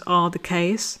things are the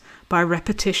case by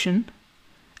repetition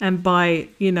and by,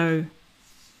 you know,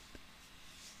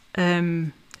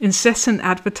 incessant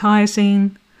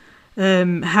advertising,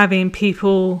 having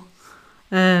people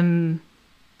that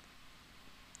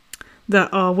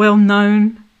are well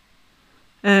known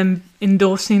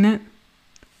endorsing it,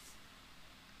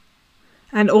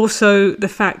 and also the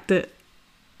fact that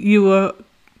you are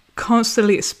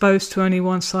constantly exposed to only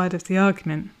one side of the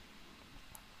argument.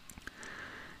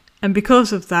 And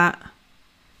because of that,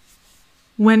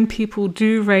 when people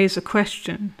do raise a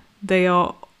question,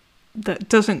 that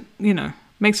doesn't, you know,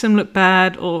 makes them look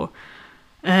bad or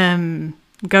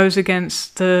goes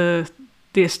against the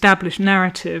established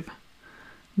narrative,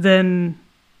 then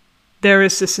there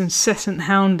is this incessant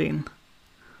hounding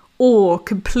or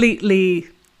completely,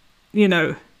 you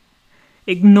know,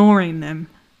 ignoring them,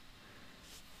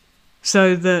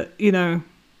 so that, you know,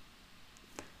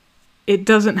 it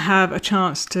doesn't have a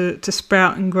chance to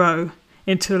sprout and grow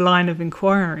into a line of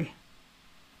inquiry.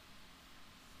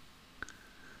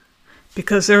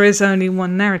 Because there is only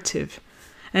one narrative.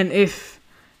 And if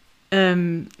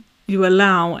you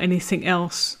allow anything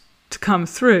else to come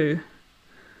through,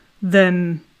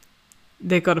 then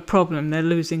they've got a problem. They're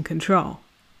losing control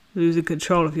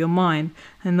of your mind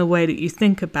and the way that you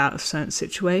think about a certain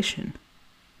situation.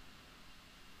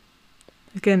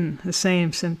 Again, the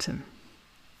same symptom.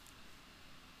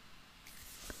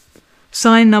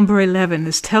 Sign number 11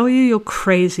 is tell you you're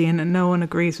crazy and that no one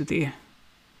agrees with you.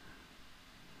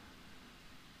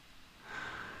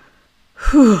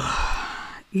 Whew.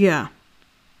 Yeah.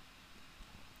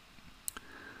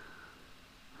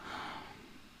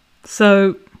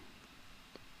 So,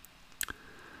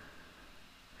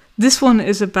 this one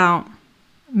is about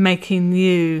making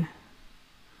you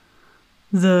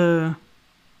the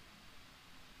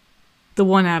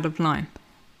one out of line.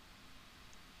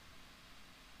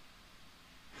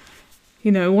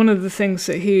 You know, one of the things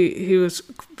that he was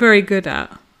very good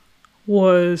at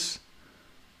was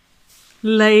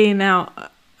laying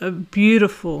out a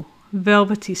beautiful,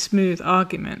 velvety smooth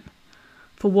argument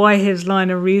for why his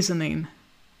line of reasoning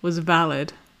was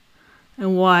valid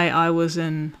and why I was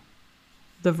in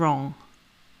the wrong.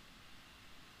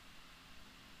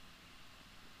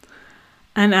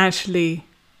 And actually,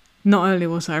 not only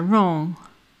was I wrong,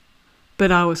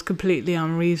 but I was completely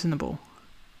unreasonable.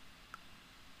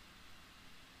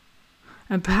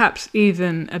 And perhaps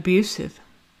even abusive.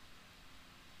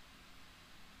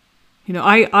 You know,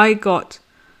 I got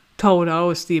told I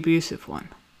was the abusive one.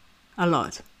 A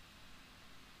lot.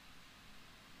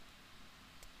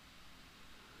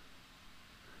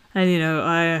 And, you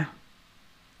know,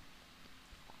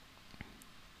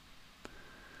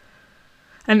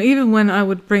 and even when I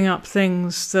would bring up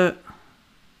things that,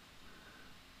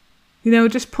 you know,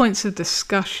 just points of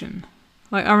discussion.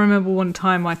 Like, I remember one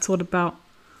time I thought about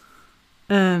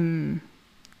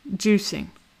juicing.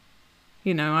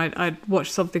 You know, I'd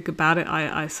watched something about it.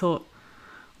 I thought,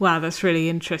 wow, that's really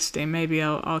interesting. Maybe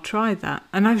I'll try that.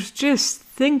 And I was just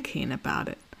thinking about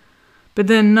it. But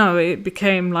then, no, it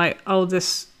became like, oh,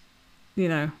 this, you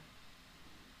know,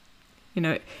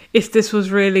 if this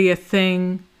was really a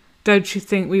thing, don't you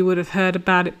think we would have heard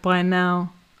about it by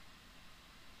now?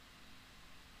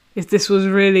 If this was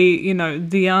really, you know,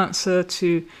 the answer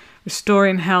to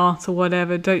restoring health or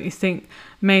whatever, don't you think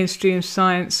mainstream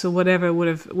science or whatever would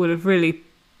have really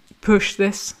pushed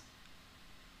this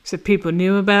so people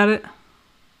knew about it?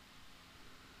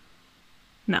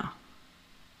 No.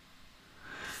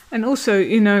 And also,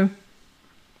 you know,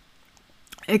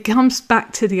 it comes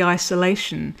back to the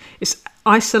isolation. It's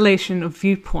isolation of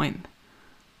viewpoint.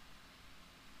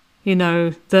 You know,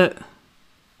 that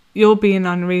you're being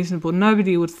unreasonable.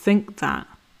 Nobody would think that.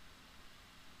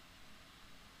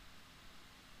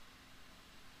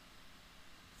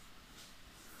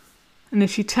 And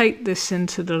if you take this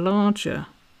into the larger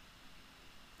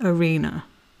arena,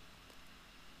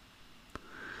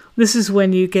 this is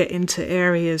when you get into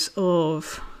areas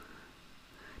of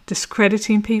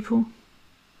discrediting people,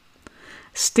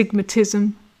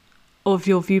 stigmatism of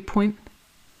your viewpoint,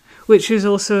 which is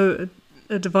also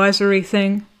a divisory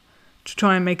thing to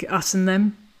try and make it us and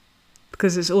them,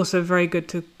 because it's also very good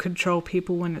to control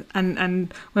people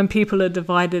and when people are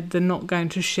divided, they're not going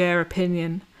to share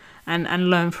opinion and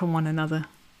learn from one another.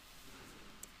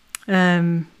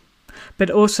 But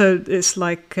also it's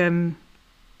like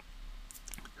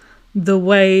the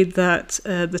way that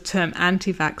the term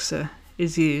anti-vaxxer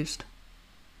is used.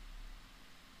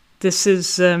 This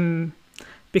has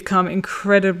become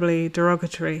incredibly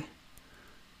derogatory,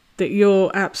 that you're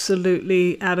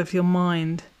absolutely out of your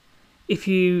mind if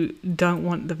you don't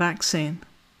want the vaccine.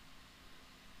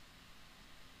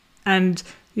 And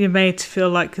you're made to feel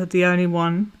like you're the only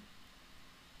one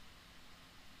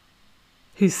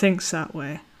who thinks that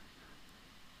way.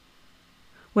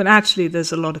 When actually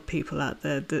there's a lot of people out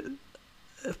there that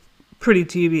are pretty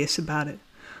dubious about it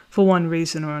for one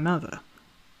reason or another.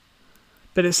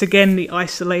 But it's again the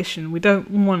isolation. We don't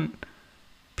want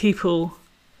people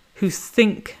who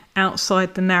think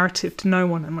outside the narrative to know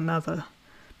one another,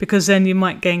 because then you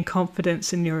might gain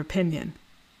confidence in your opinion,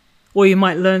 or you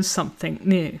might learn something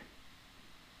new.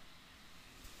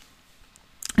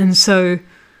 And so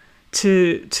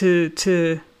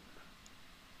to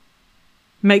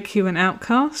make you an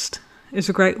outcast is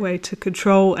a great way to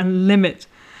control and limit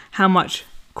how much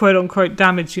quote unquote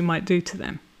damage you might do to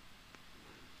them.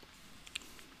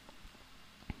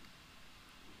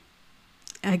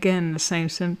 Again, the same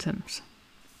symptoms.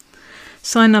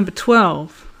 Sign number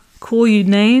 12. Call you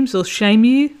names or shame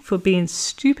you for being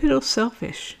stupid or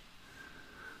selfish.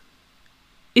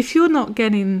 If you're not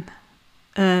getting,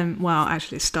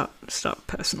 start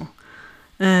personal.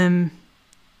 The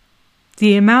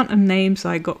amount of names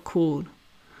I got called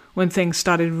when things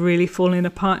started really falling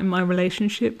apart in my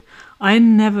relationship, I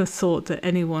never thought that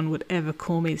anyone would ever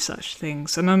call me such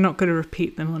things, and I'm not going to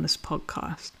repeat them on this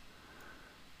podcast.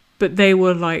 But they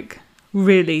were like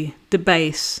really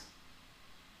debased,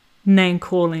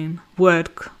 name-calling,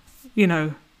 words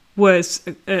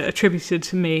attributed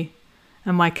to me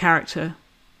and my character.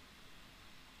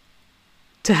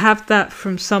 To have that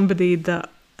from somebody that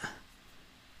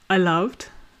I loved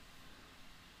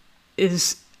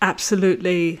is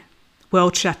absolutely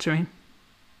world-shattering.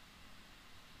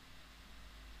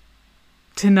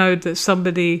 To know that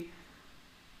somebody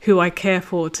who I care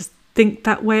for to think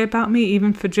that way about me,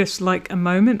 even for just like a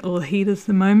moment or the heat of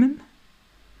the moment,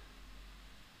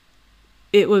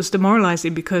 it was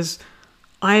demoralizing, because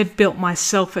I had built my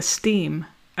self-esteem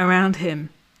around him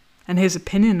and his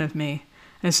opinion of me.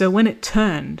 And so when it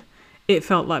turned, it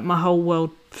felt like my whole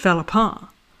world fell apart.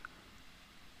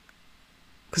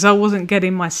 Because I wasn't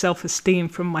getting my self-esteem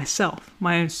from myself,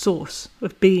 my own source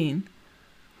of being.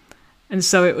 And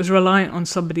so it was reliant on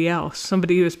somebody else,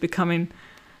 somebody who was becoming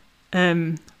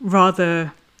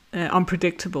rather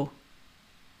unpredictable.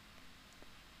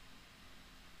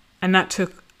 And that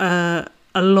took a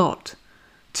lot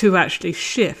to actually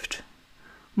shift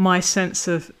my sense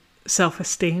of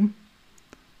self-esteem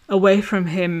away from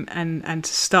him and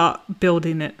to start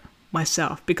building it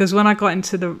myself. Because when I got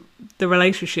into the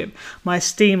relationship, my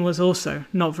esteem was also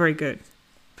not very good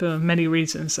for many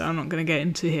reasons that I'm not going to get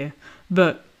into here.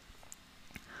 But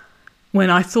when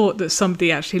I thought that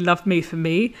somebody actually loved me for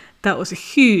me, that was a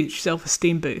huge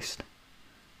self-esteem boost.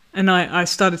 And I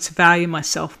started to value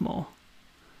myself more.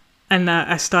 And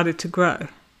I started to grow.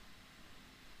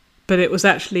 But it was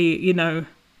actually, an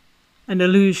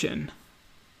illusion,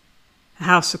 a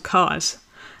house of cards.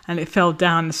 And it fell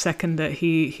down the second that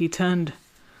he turned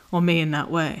on me in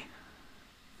that way.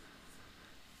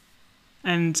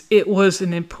 And it was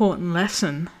an important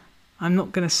lesson. I'm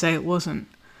not going to say it wasn't,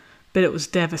 but it was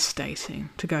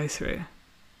devastating to go through.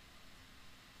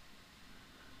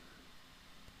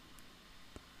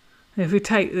 If we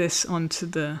take this onto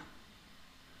the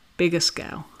bigger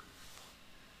scale,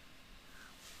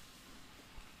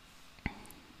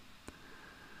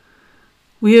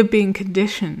 we are being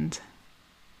conditioned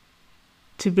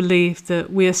to believe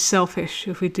that we are selfish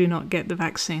if we do not get the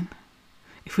vaccine,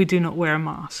 if we do not wear a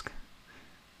mask,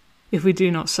 if we do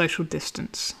not social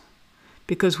distance,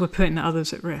 because we're putting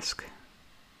others at risk.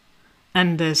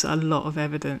 And there's a lot of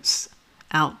evidence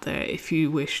out there, if you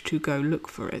wish to go look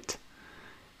for it,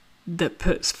 that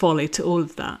puts folly to all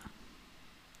of that.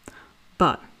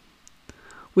 But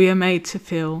we are made to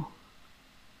feel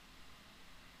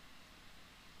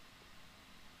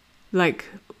like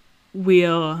we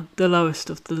are the lowest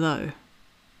of the low.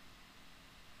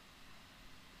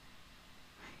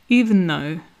 Even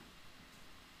though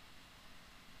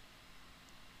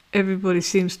everybody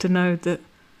seems to know that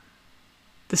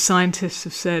the scientists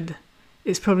have said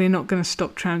it's probably not going to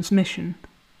stop transmission.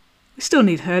 We still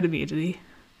need herd immunity,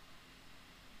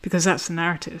 because that's the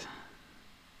narrative.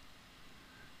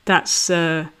 That's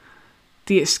the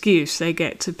excuse they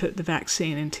get to put the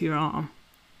vaccine into your arm.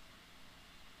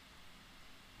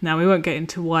 Now, we won't get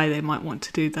into why they might want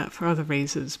to do that for other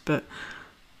reasons, but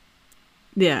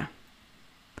yeah.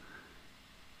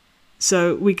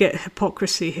 So we get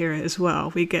hypocrisy here as well.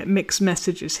 We get mixed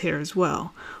messages here as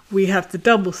well. We have the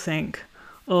double think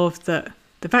of that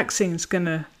the vaccine's going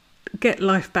to get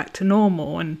life back to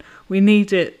normal and we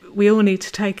need it, we all need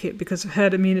to take it because of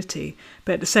herd immunity.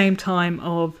 But at the same time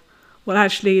of, well,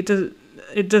 actually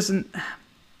it doesn't,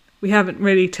 we haven't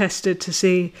really tested to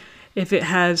see if it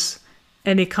has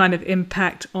any kind of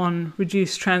impact on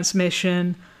reduced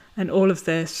transmission and all of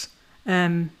this,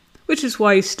 which is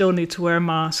why you still need to wear a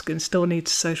mask and still need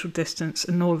to social distance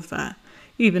and all of that,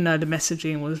 even though the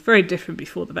messaging was very different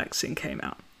before the vaccine came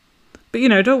out. But,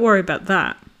 don't worry about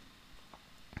that.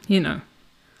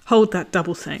 Hold that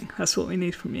double thing. That's what we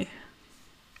need from you.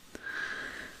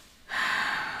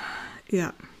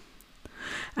 Yeah.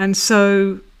 And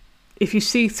so, if you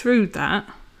see through that,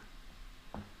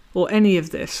 or any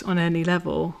of this on any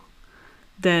level,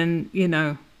 then,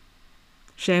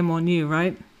 shame on you,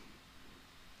 right?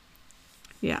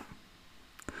 Yeah.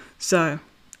 So,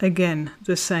 again,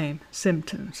 the same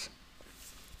symptoms.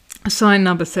 Sign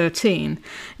number 13,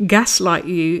 gaslight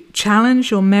you,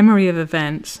 challenge your memory of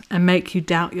events, and make you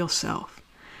doubt yourself.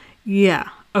 Yeah,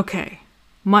 okay.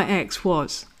 My ex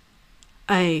was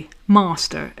a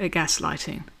master at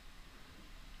gaslighting.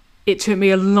 It took me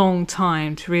a long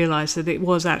time to realise that it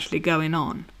was actually going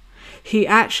on. He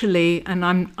actually, and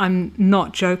I'm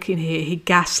not joking here, he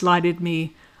gaslighted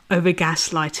me over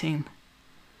gaslighting.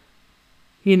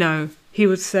 He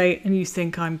would say, and you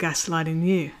think I'm gaslighting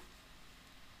you.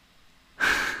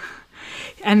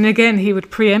 And again, he would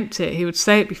preempt it. He would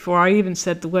say it before I even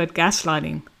said the word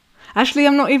gaslighting. Actually,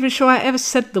 I'm not even sure I ever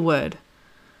said the word.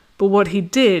 But what he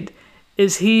did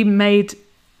is he made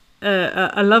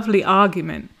a lovely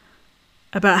argument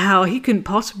about how he couldn't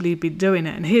possibly be doing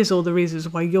it, and here's all the reasons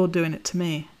why you're doing it to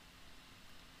me.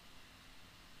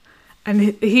 And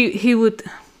he would,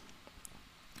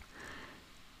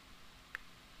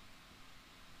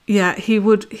 yeah, he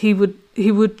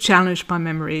would challenge my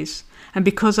memories, and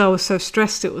because I was so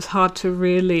stressed, it was hard to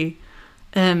really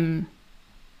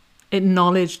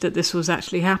acknowledge that this was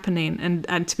actually happening,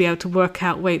 and to be able to work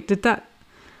out, wait, am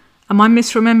I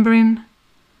misremembering?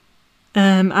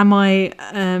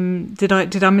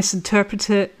 Did I misinterpret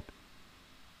it?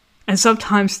 And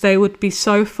sometimes they would be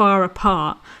so far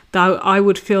apart that I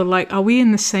would feel like, are we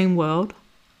in the same world?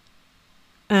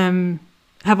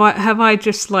 Have I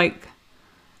just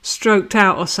stroked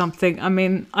out or something? I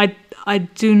mean, I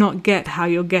do not get how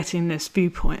you're getting this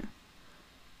viewpoint.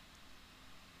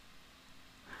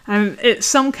 And in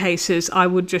some cases, I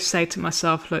would just say to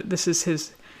myself, look, this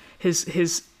is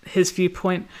his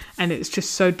viewpoint, and it's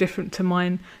just so different to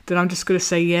mine that I'm just going to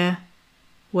say, yeah,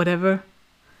 whatever,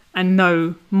 and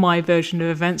know my version of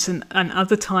events. And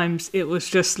other times it was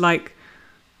just like,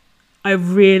 I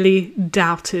really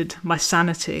doubted my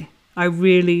sanity. I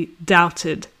really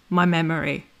doubted my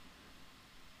memory.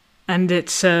 And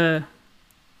it's, yeah,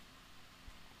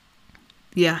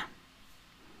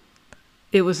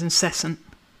 it was incessant.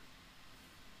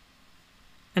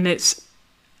 And it's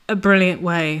a brilliant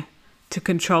way to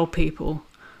control people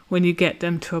when you get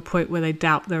them to a point where they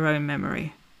doubt their own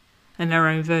memory and their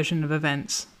own version of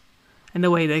events and the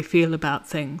way they feel about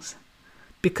things.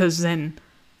 Because then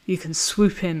you can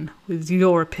swoop in with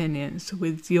your opinions,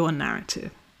 with your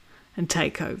narrative, and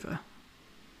take over.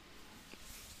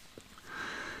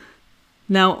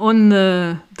 Now, on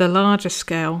the larger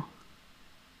scale,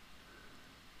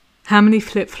 how many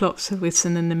flip-flops have we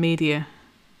seen in the media?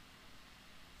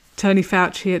 Tony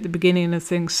Fauci at the beginning of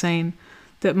things saying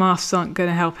that masks aren't going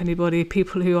to help anybody.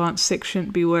 People who aren't sick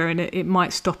shouldn't be wearing it. It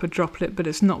might stop a droplet, but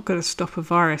it's not going to stop a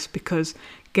virus, because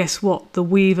guess what? The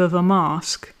weave of a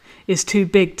mask is too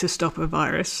big to stop a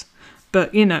virus.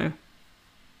 But, you know,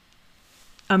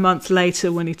 a month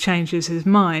later when he changes his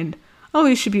mind, oh,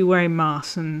 you should be wearing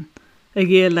masks, and a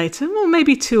year later, well,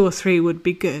 maybe 2 or 3 would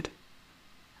be good.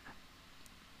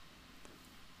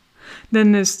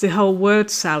 Then there's the whole word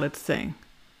salad thing.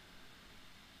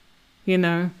 You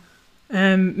know,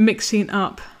 mixing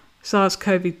up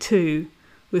SARS-CoV-2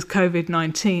 with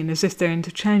COVID-19 as if they're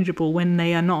interchangeable when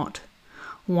they are not.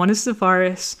 One is the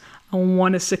virus and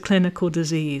one is the clinical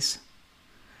disease.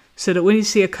 So that when you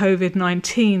see a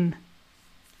COVID-19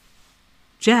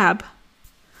 jab,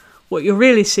 what you're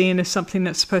really seeing is something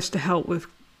that's supposed to help with,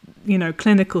 you know,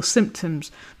 clinical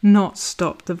symptoms, not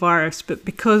stop the virus. But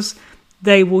because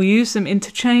they will use them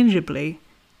interchangeably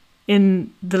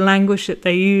in the language that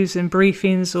they use in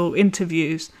briefings or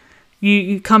interviews,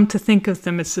 you come to think of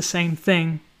them as the same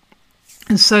thing.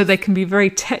 And so they can be very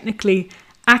technically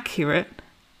accurate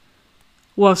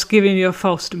whilst giving you a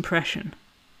false impression.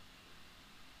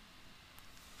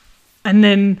 And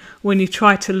then when you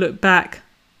try to look back,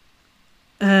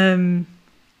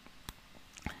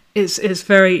 it's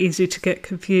very easy to get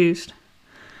confused.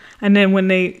 And then when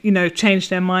they, you know, change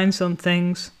their minds on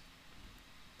things,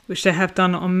 which they have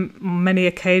done on many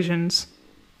occasions,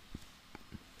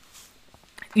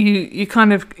 you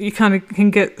kind of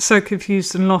can get so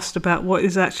confused and lost about what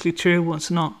is actually true,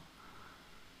 what's not.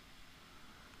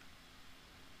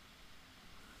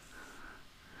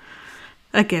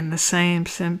 Again, the same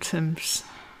symptoms.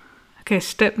 Okay,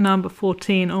 step number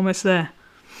 14, almost there.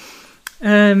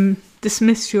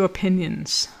 Dismiss your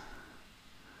opinions.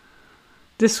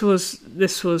 This was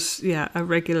a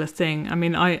regular thing. I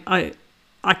mean, I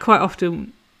quite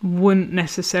often wouldn't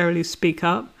necessarily speak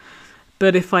up,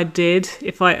 but if I did,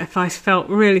 if I felt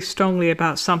really strongly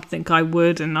about something, I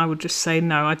would just say,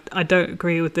 no, I don't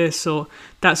agree with this, or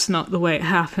that's not the way it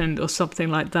happened, or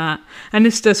something like that. And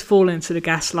this does fall into the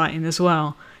gaslighting as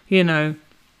well, you know,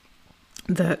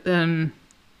 that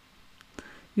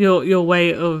your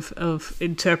way of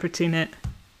interpreting it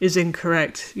is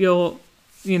incorrect. The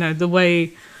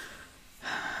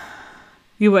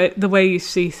way you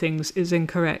see things is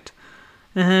incorrect.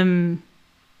 There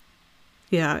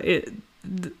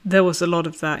was a lot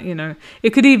of that, you know. It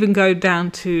could even go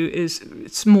down to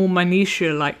small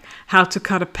minutiae, like how to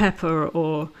cut a pepper,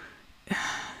 or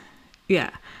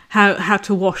how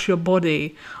to wash your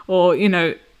body, or, you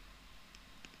know,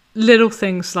 little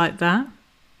things like that.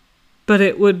 But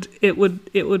it would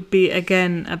be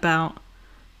again about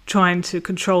trying to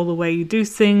control the way you do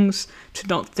things, to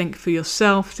not think for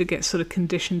yourself, to get sort of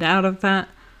conditioned out of that,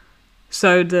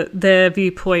 so that their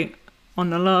viewpoint on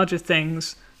the larger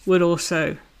things would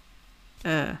also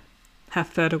have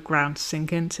fertile ground to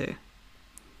sink into.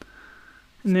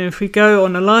 And then if we go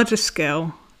on a larger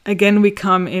scale, again we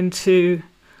come into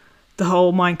the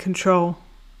whole mind control,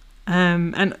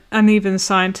 and even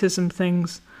scientism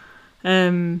things.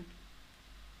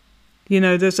 You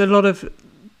know, there's a lot of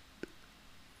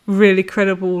really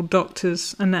credible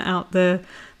doctors and that out there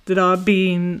that are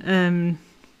being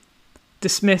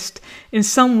dismissed in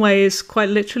some ways quite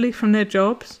literally from their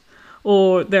jobs,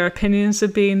 or their opinions are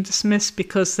being dismissed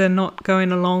because they're not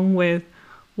going along with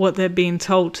what they're being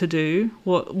told to do,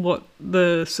 what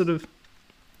the sort of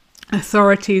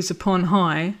authorities upon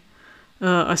high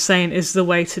are saying is the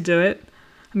way to do it.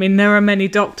 I mean, there are many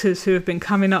doctors who have been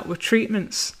coming up with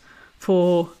treatments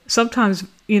for sometimes,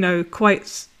 you know, quite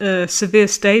severe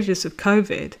stages of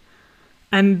COVID,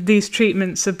 and these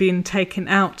treatments have been taken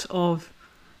out of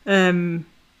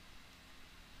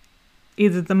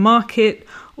either the market,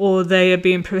 or they are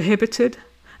being prohibited.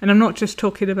 And I'm not just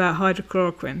talking about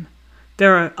hydrochloroquine.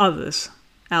 There are others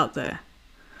out there,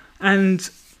 and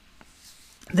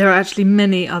there are actually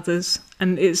many others,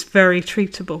 and it's very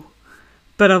treatable.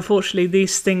 But unfortunately,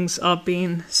 these things are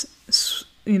being,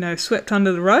 you know, swept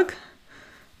under the rug,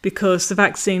 because the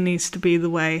vaccine needs to be the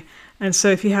way. And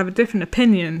so if you have a different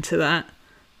opinion to that,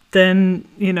 then,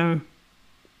 you know,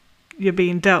 you're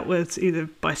being dealt with either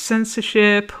by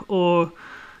censorship, or,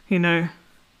 you know,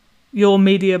 your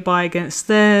media buy against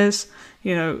theirs.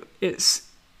 You know, it's,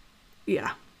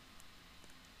 yeah.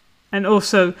 And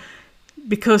also,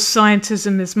 because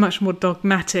scientism is much more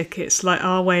dogmatic, it's like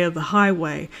our way or the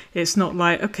highway. It's not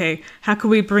like, okay, how can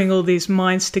we bring all these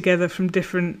minds together from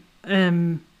different,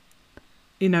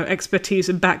 expertise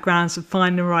and backgrounds and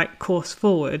find the right course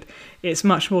forward? It's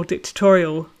much more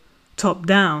dictatorial, top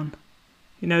down.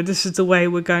 This is the way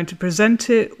we're going to present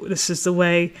it. This is the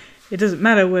way. It doesn't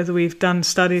matter whether we've done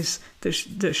studies that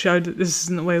show that this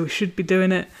isn't the way we should be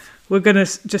doing it. We're going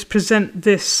to just present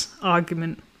this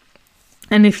argument.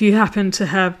 And if you happen to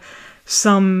have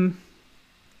some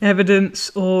evidence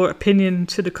or opinion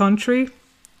to the contrary,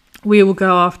 we will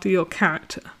go after your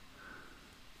character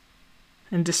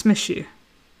and dismiss you.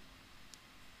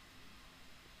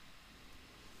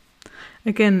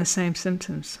 Again, the same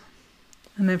symptoms.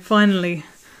 And then finally,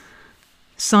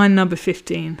 sign number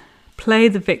 15. Play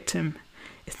the victim.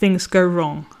 If things go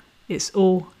wrong, it's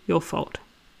all your fault.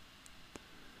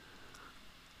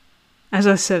 As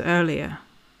I said earlier,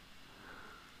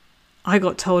 I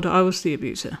got told I was the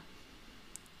abuser,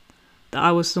 that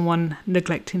I was the one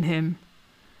neglecting him,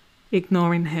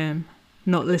 ignoring him,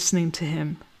 not listening to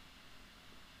him.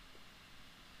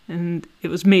 And it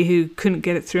was me who couldn't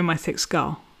get it through my thick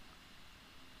skull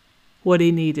what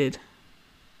he needed.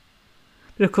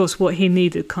 But of course, what he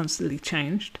needed constantly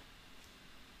changed.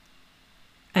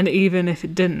 And even if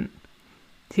it didn't,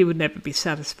 he would never be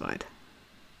satisfied.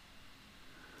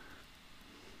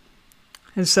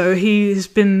 And so he's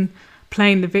been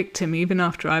playing the victim even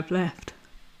after I've left.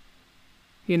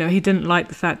 He didn't like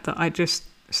the fact that I just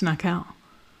snuck out.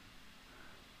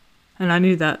 And I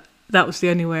knew that that was the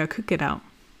only way I could get out.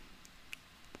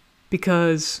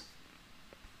 Because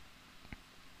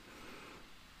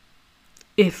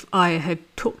if I had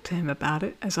talked to him about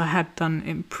it, as I had done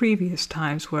in previous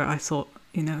times where I thought,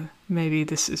 maybe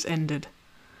this has ended.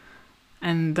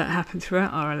 And that happened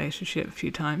throughout our relationship a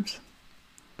few times.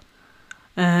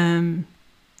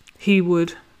 He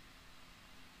would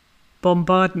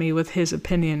bombard me with his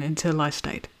opinion until I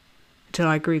stayed, until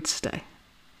I agreed to stay.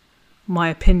 My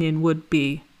opinion would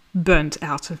be burnt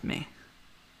out of me.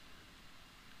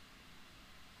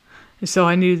 And so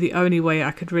I knew the only way I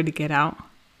could really get out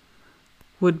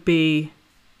would be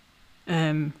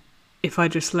if I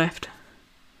just left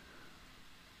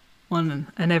on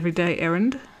an everyday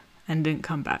errand and didn't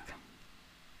come back.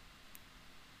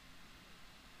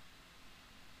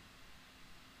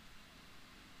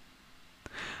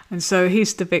 And so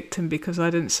he's the victim because I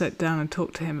didn't sit down and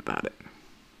talk to him about it.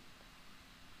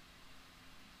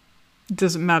 It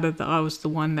doesn't matter that I was the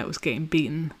one that was getting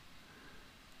beaten,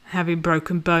 having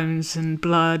broken bones and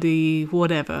bloody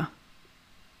whatever.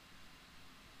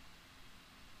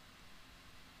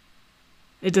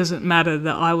 It doesn't matter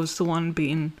that I was the one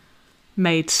being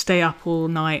made stay up all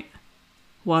night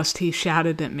whilst he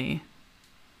shouted at me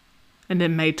and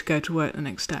then made to go to work the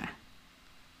next day.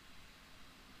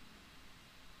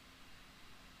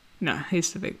 No,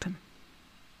 he's the victim.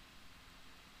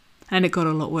 And it got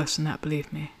a lot worse than that,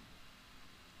 believe me.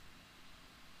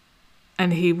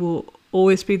 And he will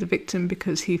always be the victim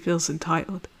because he feels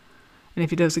entitled. And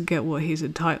if he doesn't get what he's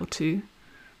entitled to,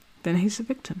 then he's the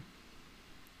victim.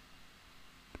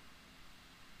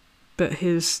 But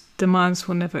his demands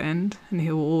will never end, and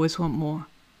he will always want more,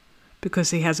 because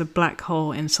he has a black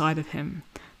hole inside of him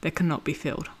that cannot be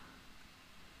filled.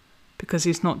 Because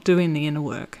he's not doing the inner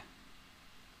work.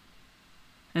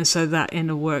 And so that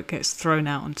inner work gets thrown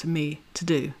out onto me to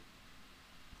do.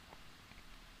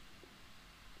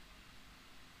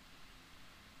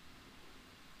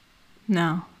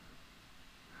 Now,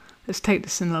 let's take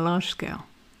this in a large scale.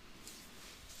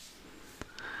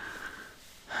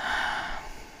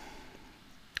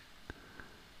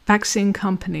 Vaccine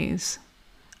companies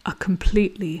are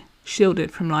completely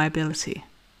shielded from liability.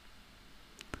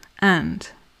 And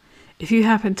if you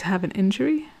happen to have an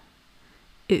injury,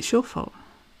 it's your fault.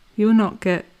 You will not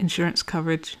get insurance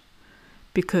coverage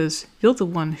because you're the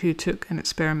one who took an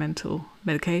experimental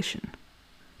medication.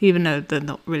 Even though they're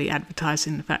not really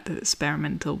advertising the fact that it's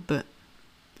experimental, but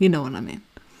you know what I mean.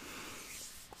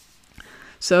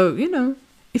 So,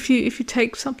 if you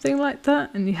take something like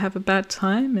that and you have a bad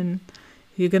time and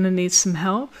you're going to need some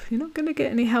help, you're not going to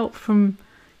get any help from,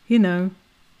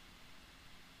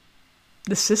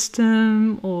 the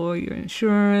system or your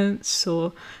insurance,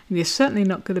 and you're certainly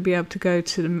not going to be able to go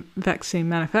to the vaccine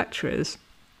manufacturers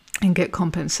and get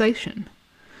compensation.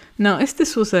 Now, if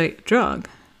this was a drug,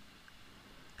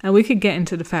 and we could get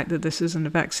into the fact that this isn't a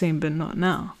vaccine, but not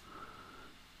now.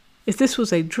 If this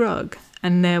was a drug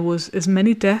and there was as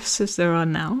many deaths as there are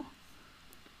now,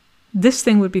 this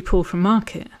thing would be pulled from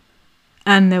market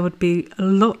and there would be a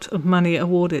lot of money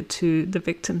awarded to the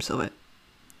victims of it.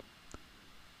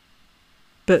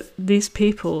 But these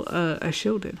people are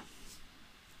shielded.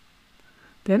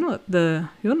 You're not,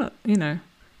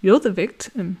 you're the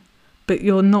victim, but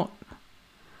you're not,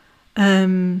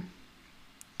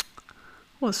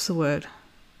 what's the word?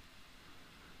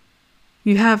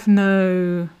 You have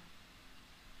no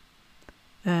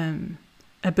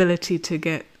ability to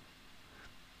get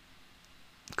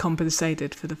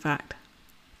compensated for the fact.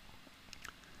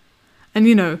 And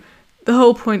the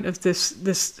whole point of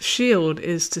this shield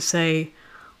is to say,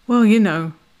 well,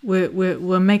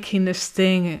 we're making this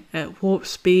thing at warp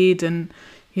speed, and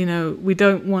we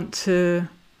don't want to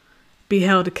be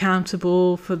held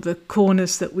accountable for the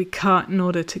corners that we cut in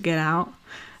order to get out.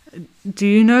 Do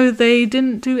you know they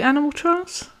didn't do animal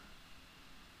trials?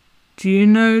 Do you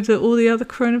know that all the other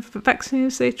corona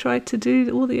vaccines they tried to do,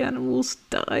 all the animals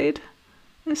died?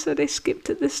 And so they skipped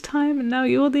it this time, and now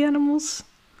you're the animals?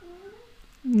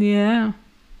 Yeah.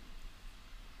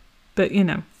 But,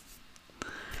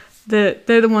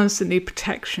 they're the ones that need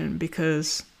protection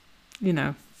because,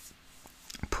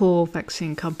 poor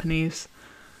vaccine companies,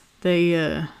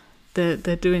 they're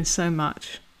doing so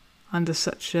much under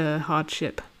such a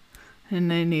hardship,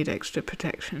 and they need extra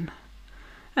protection.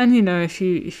 And if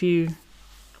you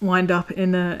wind up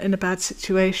in a bad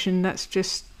situation, that's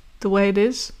just the way it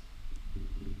is.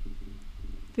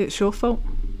 It's your fault.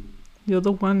 You're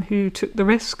the one who took the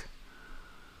risk.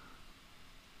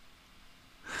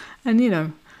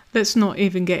 And let's not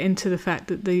even get into the fact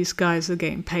that these guys are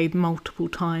getting paid multiple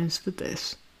times for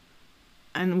this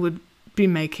and would be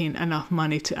making enough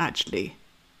money to actually,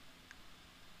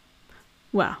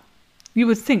 well, you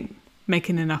would think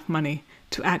making enough money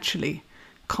to actually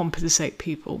compensate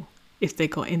people if they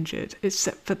got injured,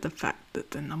 except for the fact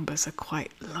that the numbers are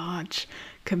quite large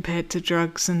compared to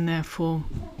drugs, and therefore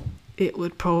it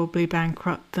would probably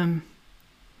bankrupt them.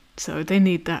 So they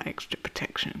need that extra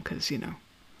protection because,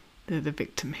 they're the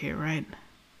victim here, right?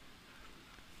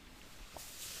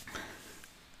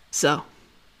 So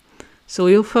it's all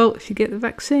your fault if you get the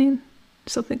vaccine.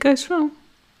 If something goes wrong,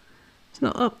 it's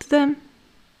not up to them.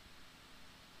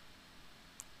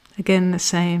 Again, the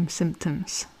same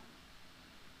symptoms.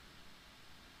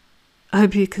 I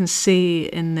hope you can see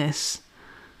in this,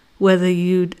 whether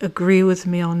you'd agree with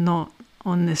me or not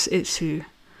on this issue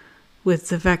with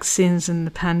the vaccines and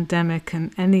the pandemic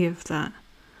and any of that,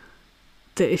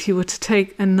 that if you were to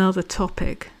take another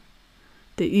topic,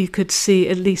 that you could see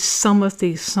at least some of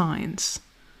these signs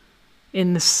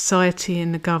in the society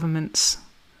and the governments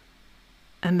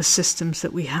and the systems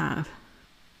that we have,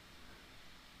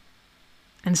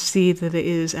 and see that it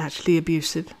is actually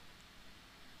abusive.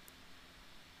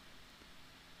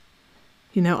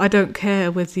 I don't care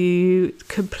whether you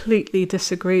completely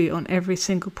disagree on every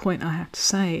single point I have to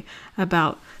say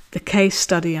about the case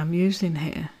study I'm using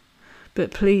here,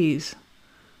 but please,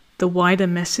 the wider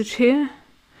message here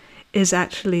is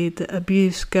actually that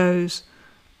abuse goes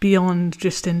beyond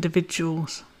just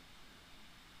individuals.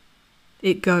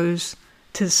 It goes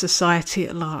to society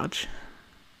at large.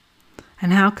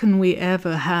 And how can we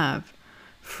ever have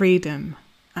freedom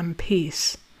and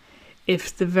peace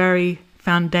if the very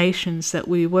foundations that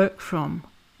we work from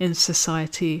in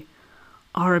society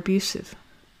are abusive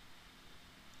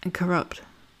and corrupt?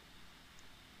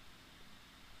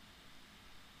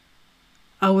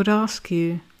 I would ask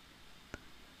you,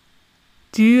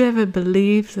 do you ever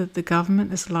believe that the government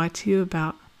has lied to you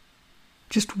about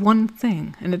just one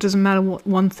thing? And it doesn't matter what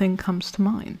one thing comes to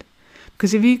mind.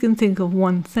 Because if you can think of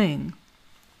one thing,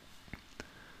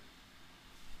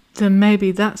 then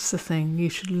maybe that's the thing you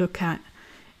should look at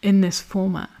in this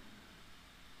format.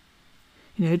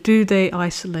 Do they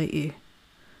isolate you?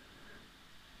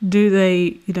 Do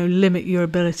they, limit your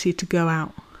ability to go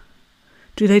out?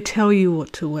 Do they tell you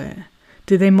what to wear?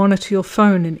 Do they monitor your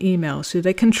phone and emails? Do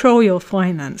they control your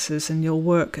finances and your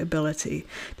work ability?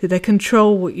 Do they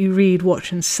control what you read,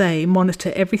 watch and say,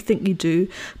 monitor everything you do,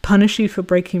 punish you for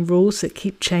breaking rules that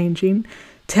keep changing,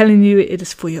 telling you it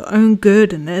is for your own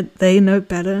good and that they know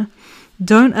better?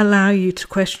 Don't allow you to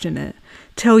question it,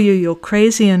 tell you you're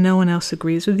crazy and no one else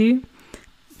agrees with you,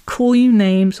 call you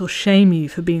names or shame you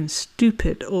for being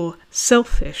stupid or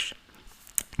selfish,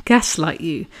 gaslight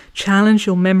you, challenge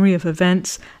your memory of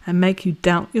events and make you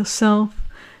doubt yourself,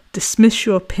 dismiss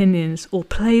your opinions or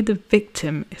play the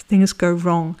victim if things go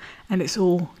wrong and it's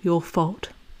all your fault.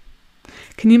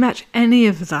 Can you match any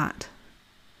of that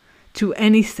to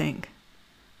anything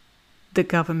the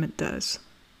government does?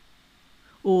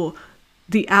 Or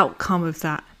the outcome of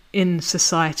that in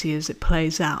society as it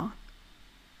plays out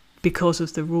because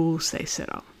of the rules they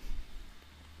set up?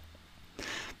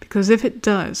 Because if it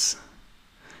does,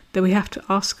 that we have to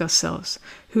ask ourselves,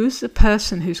 who's the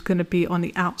person who's going to be on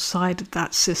the outside of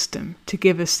that system to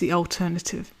give us the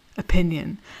alternative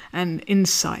opinion and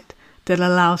insight that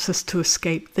allows us to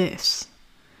escape this?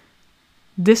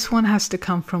 This one has to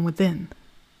come from within.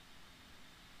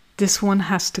 This one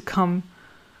has to come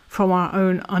from our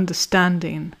own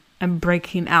understanding and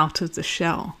breaking out of the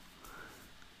shell.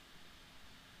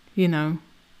 You know.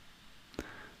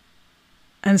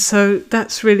 And so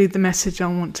that's really the message I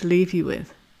want to leave you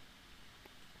with.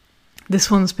 This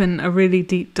one's been a really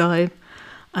deep dive,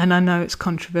 and I know it's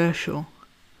controversial,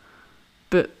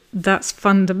 but that's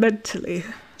fundamentally,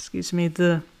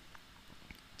 the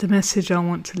message I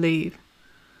want to leave.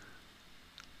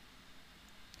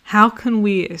 How can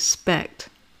we expect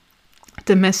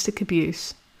domestic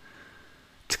abuse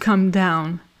to come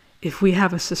down if we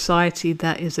have a society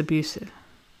that is abusive?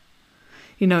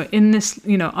 You know, in this,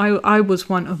 I was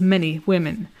one of many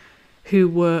women who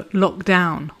were locked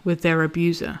down with their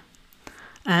abuser.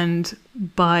 And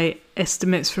by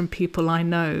estimates from people I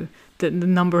know, that the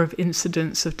number of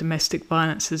incidents of domestic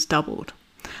violence has doubled.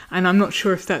 And I'm not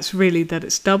sure if that's really that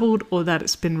it's doubled or that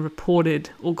it's been reported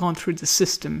or gone through the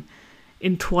system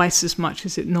in twice as much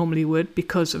as it normally would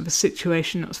because of a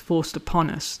situation that was forced upon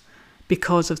us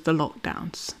because of the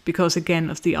lockdowns, because again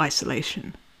of the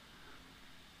isolation.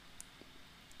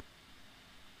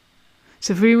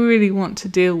 So if we really want to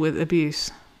deal with abuse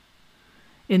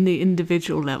in the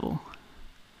individual level,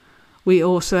 we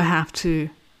also have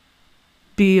to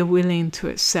be willing to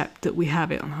accept that we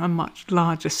have it on a much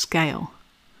larger scale.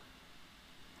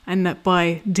 And that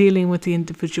by dealing with the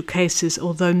individual cases,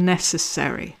 although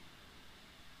necessary,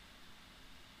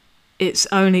 it's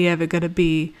only ever going to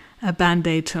be a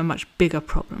band-aid to a much bigger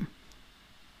problem.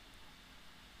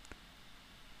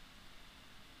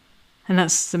 And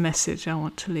that's the message I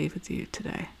want to leave with you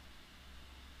today.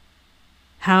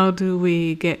 How do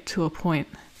we get to a point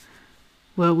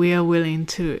where we are willing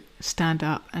to stand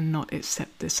up and not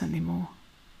accept this anymore?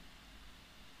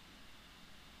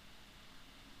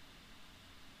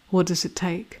 What does it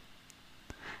take?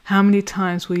 How many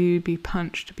times will you be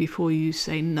punched before you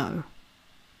say no?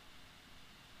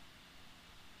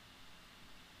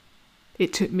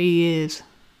 It took me years,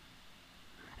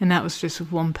 and that was just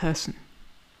with one person.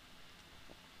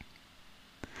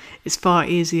 It's far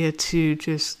easier to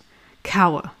just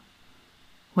cower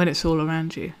when it's all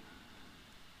around you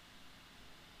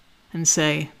and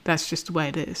say, that's just the way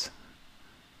it is.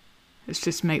 Let's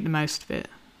just make the most of it.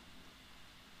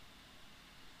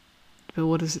 But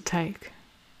what does it take?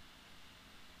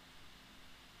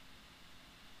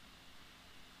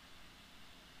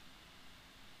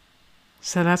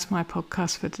 So that's my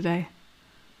podcast for today.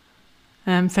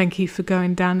 Thank you for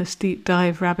going down this deep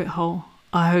dive rabbit hole.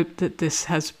 I hope that this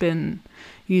has been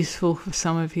useful for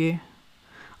some of you.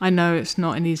 I know it's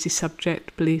not an easy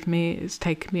subject, believe me. It's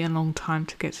taken me a long time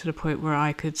to get to the point where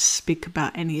I could speak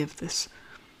about any of this.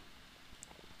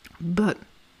 But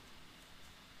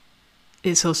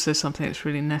it's also something that's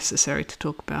really necessary to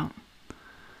talk about.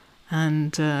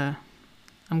 And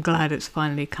I'm glad it's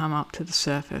finally come up to the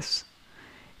surface.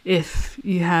 If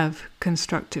you have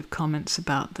constructive comments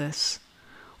about this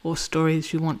or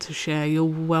stories you want to share, you're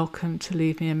welcome to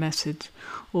leave me a message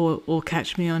or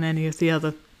catch me on any of the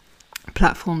other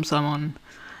platforms I'm on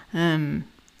and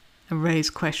raise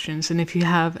questions. And if you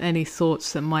have any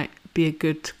thoughts that might be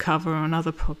good to cover on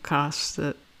other podcasts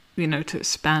that, to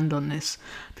expand on this,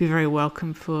 be very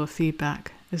welcome for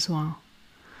feedback as well.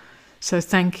 So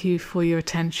thank you for your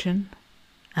attention,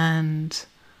 and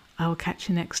I will catch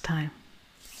you next time.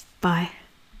 Bye.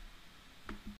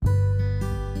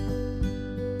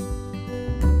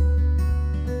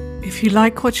 If you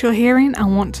like what you're hearing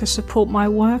and want to support my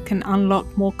work and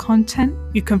unlock more content,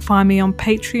 you can find me on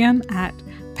Patreon at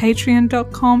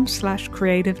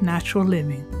patreon.com/creative natural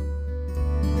living.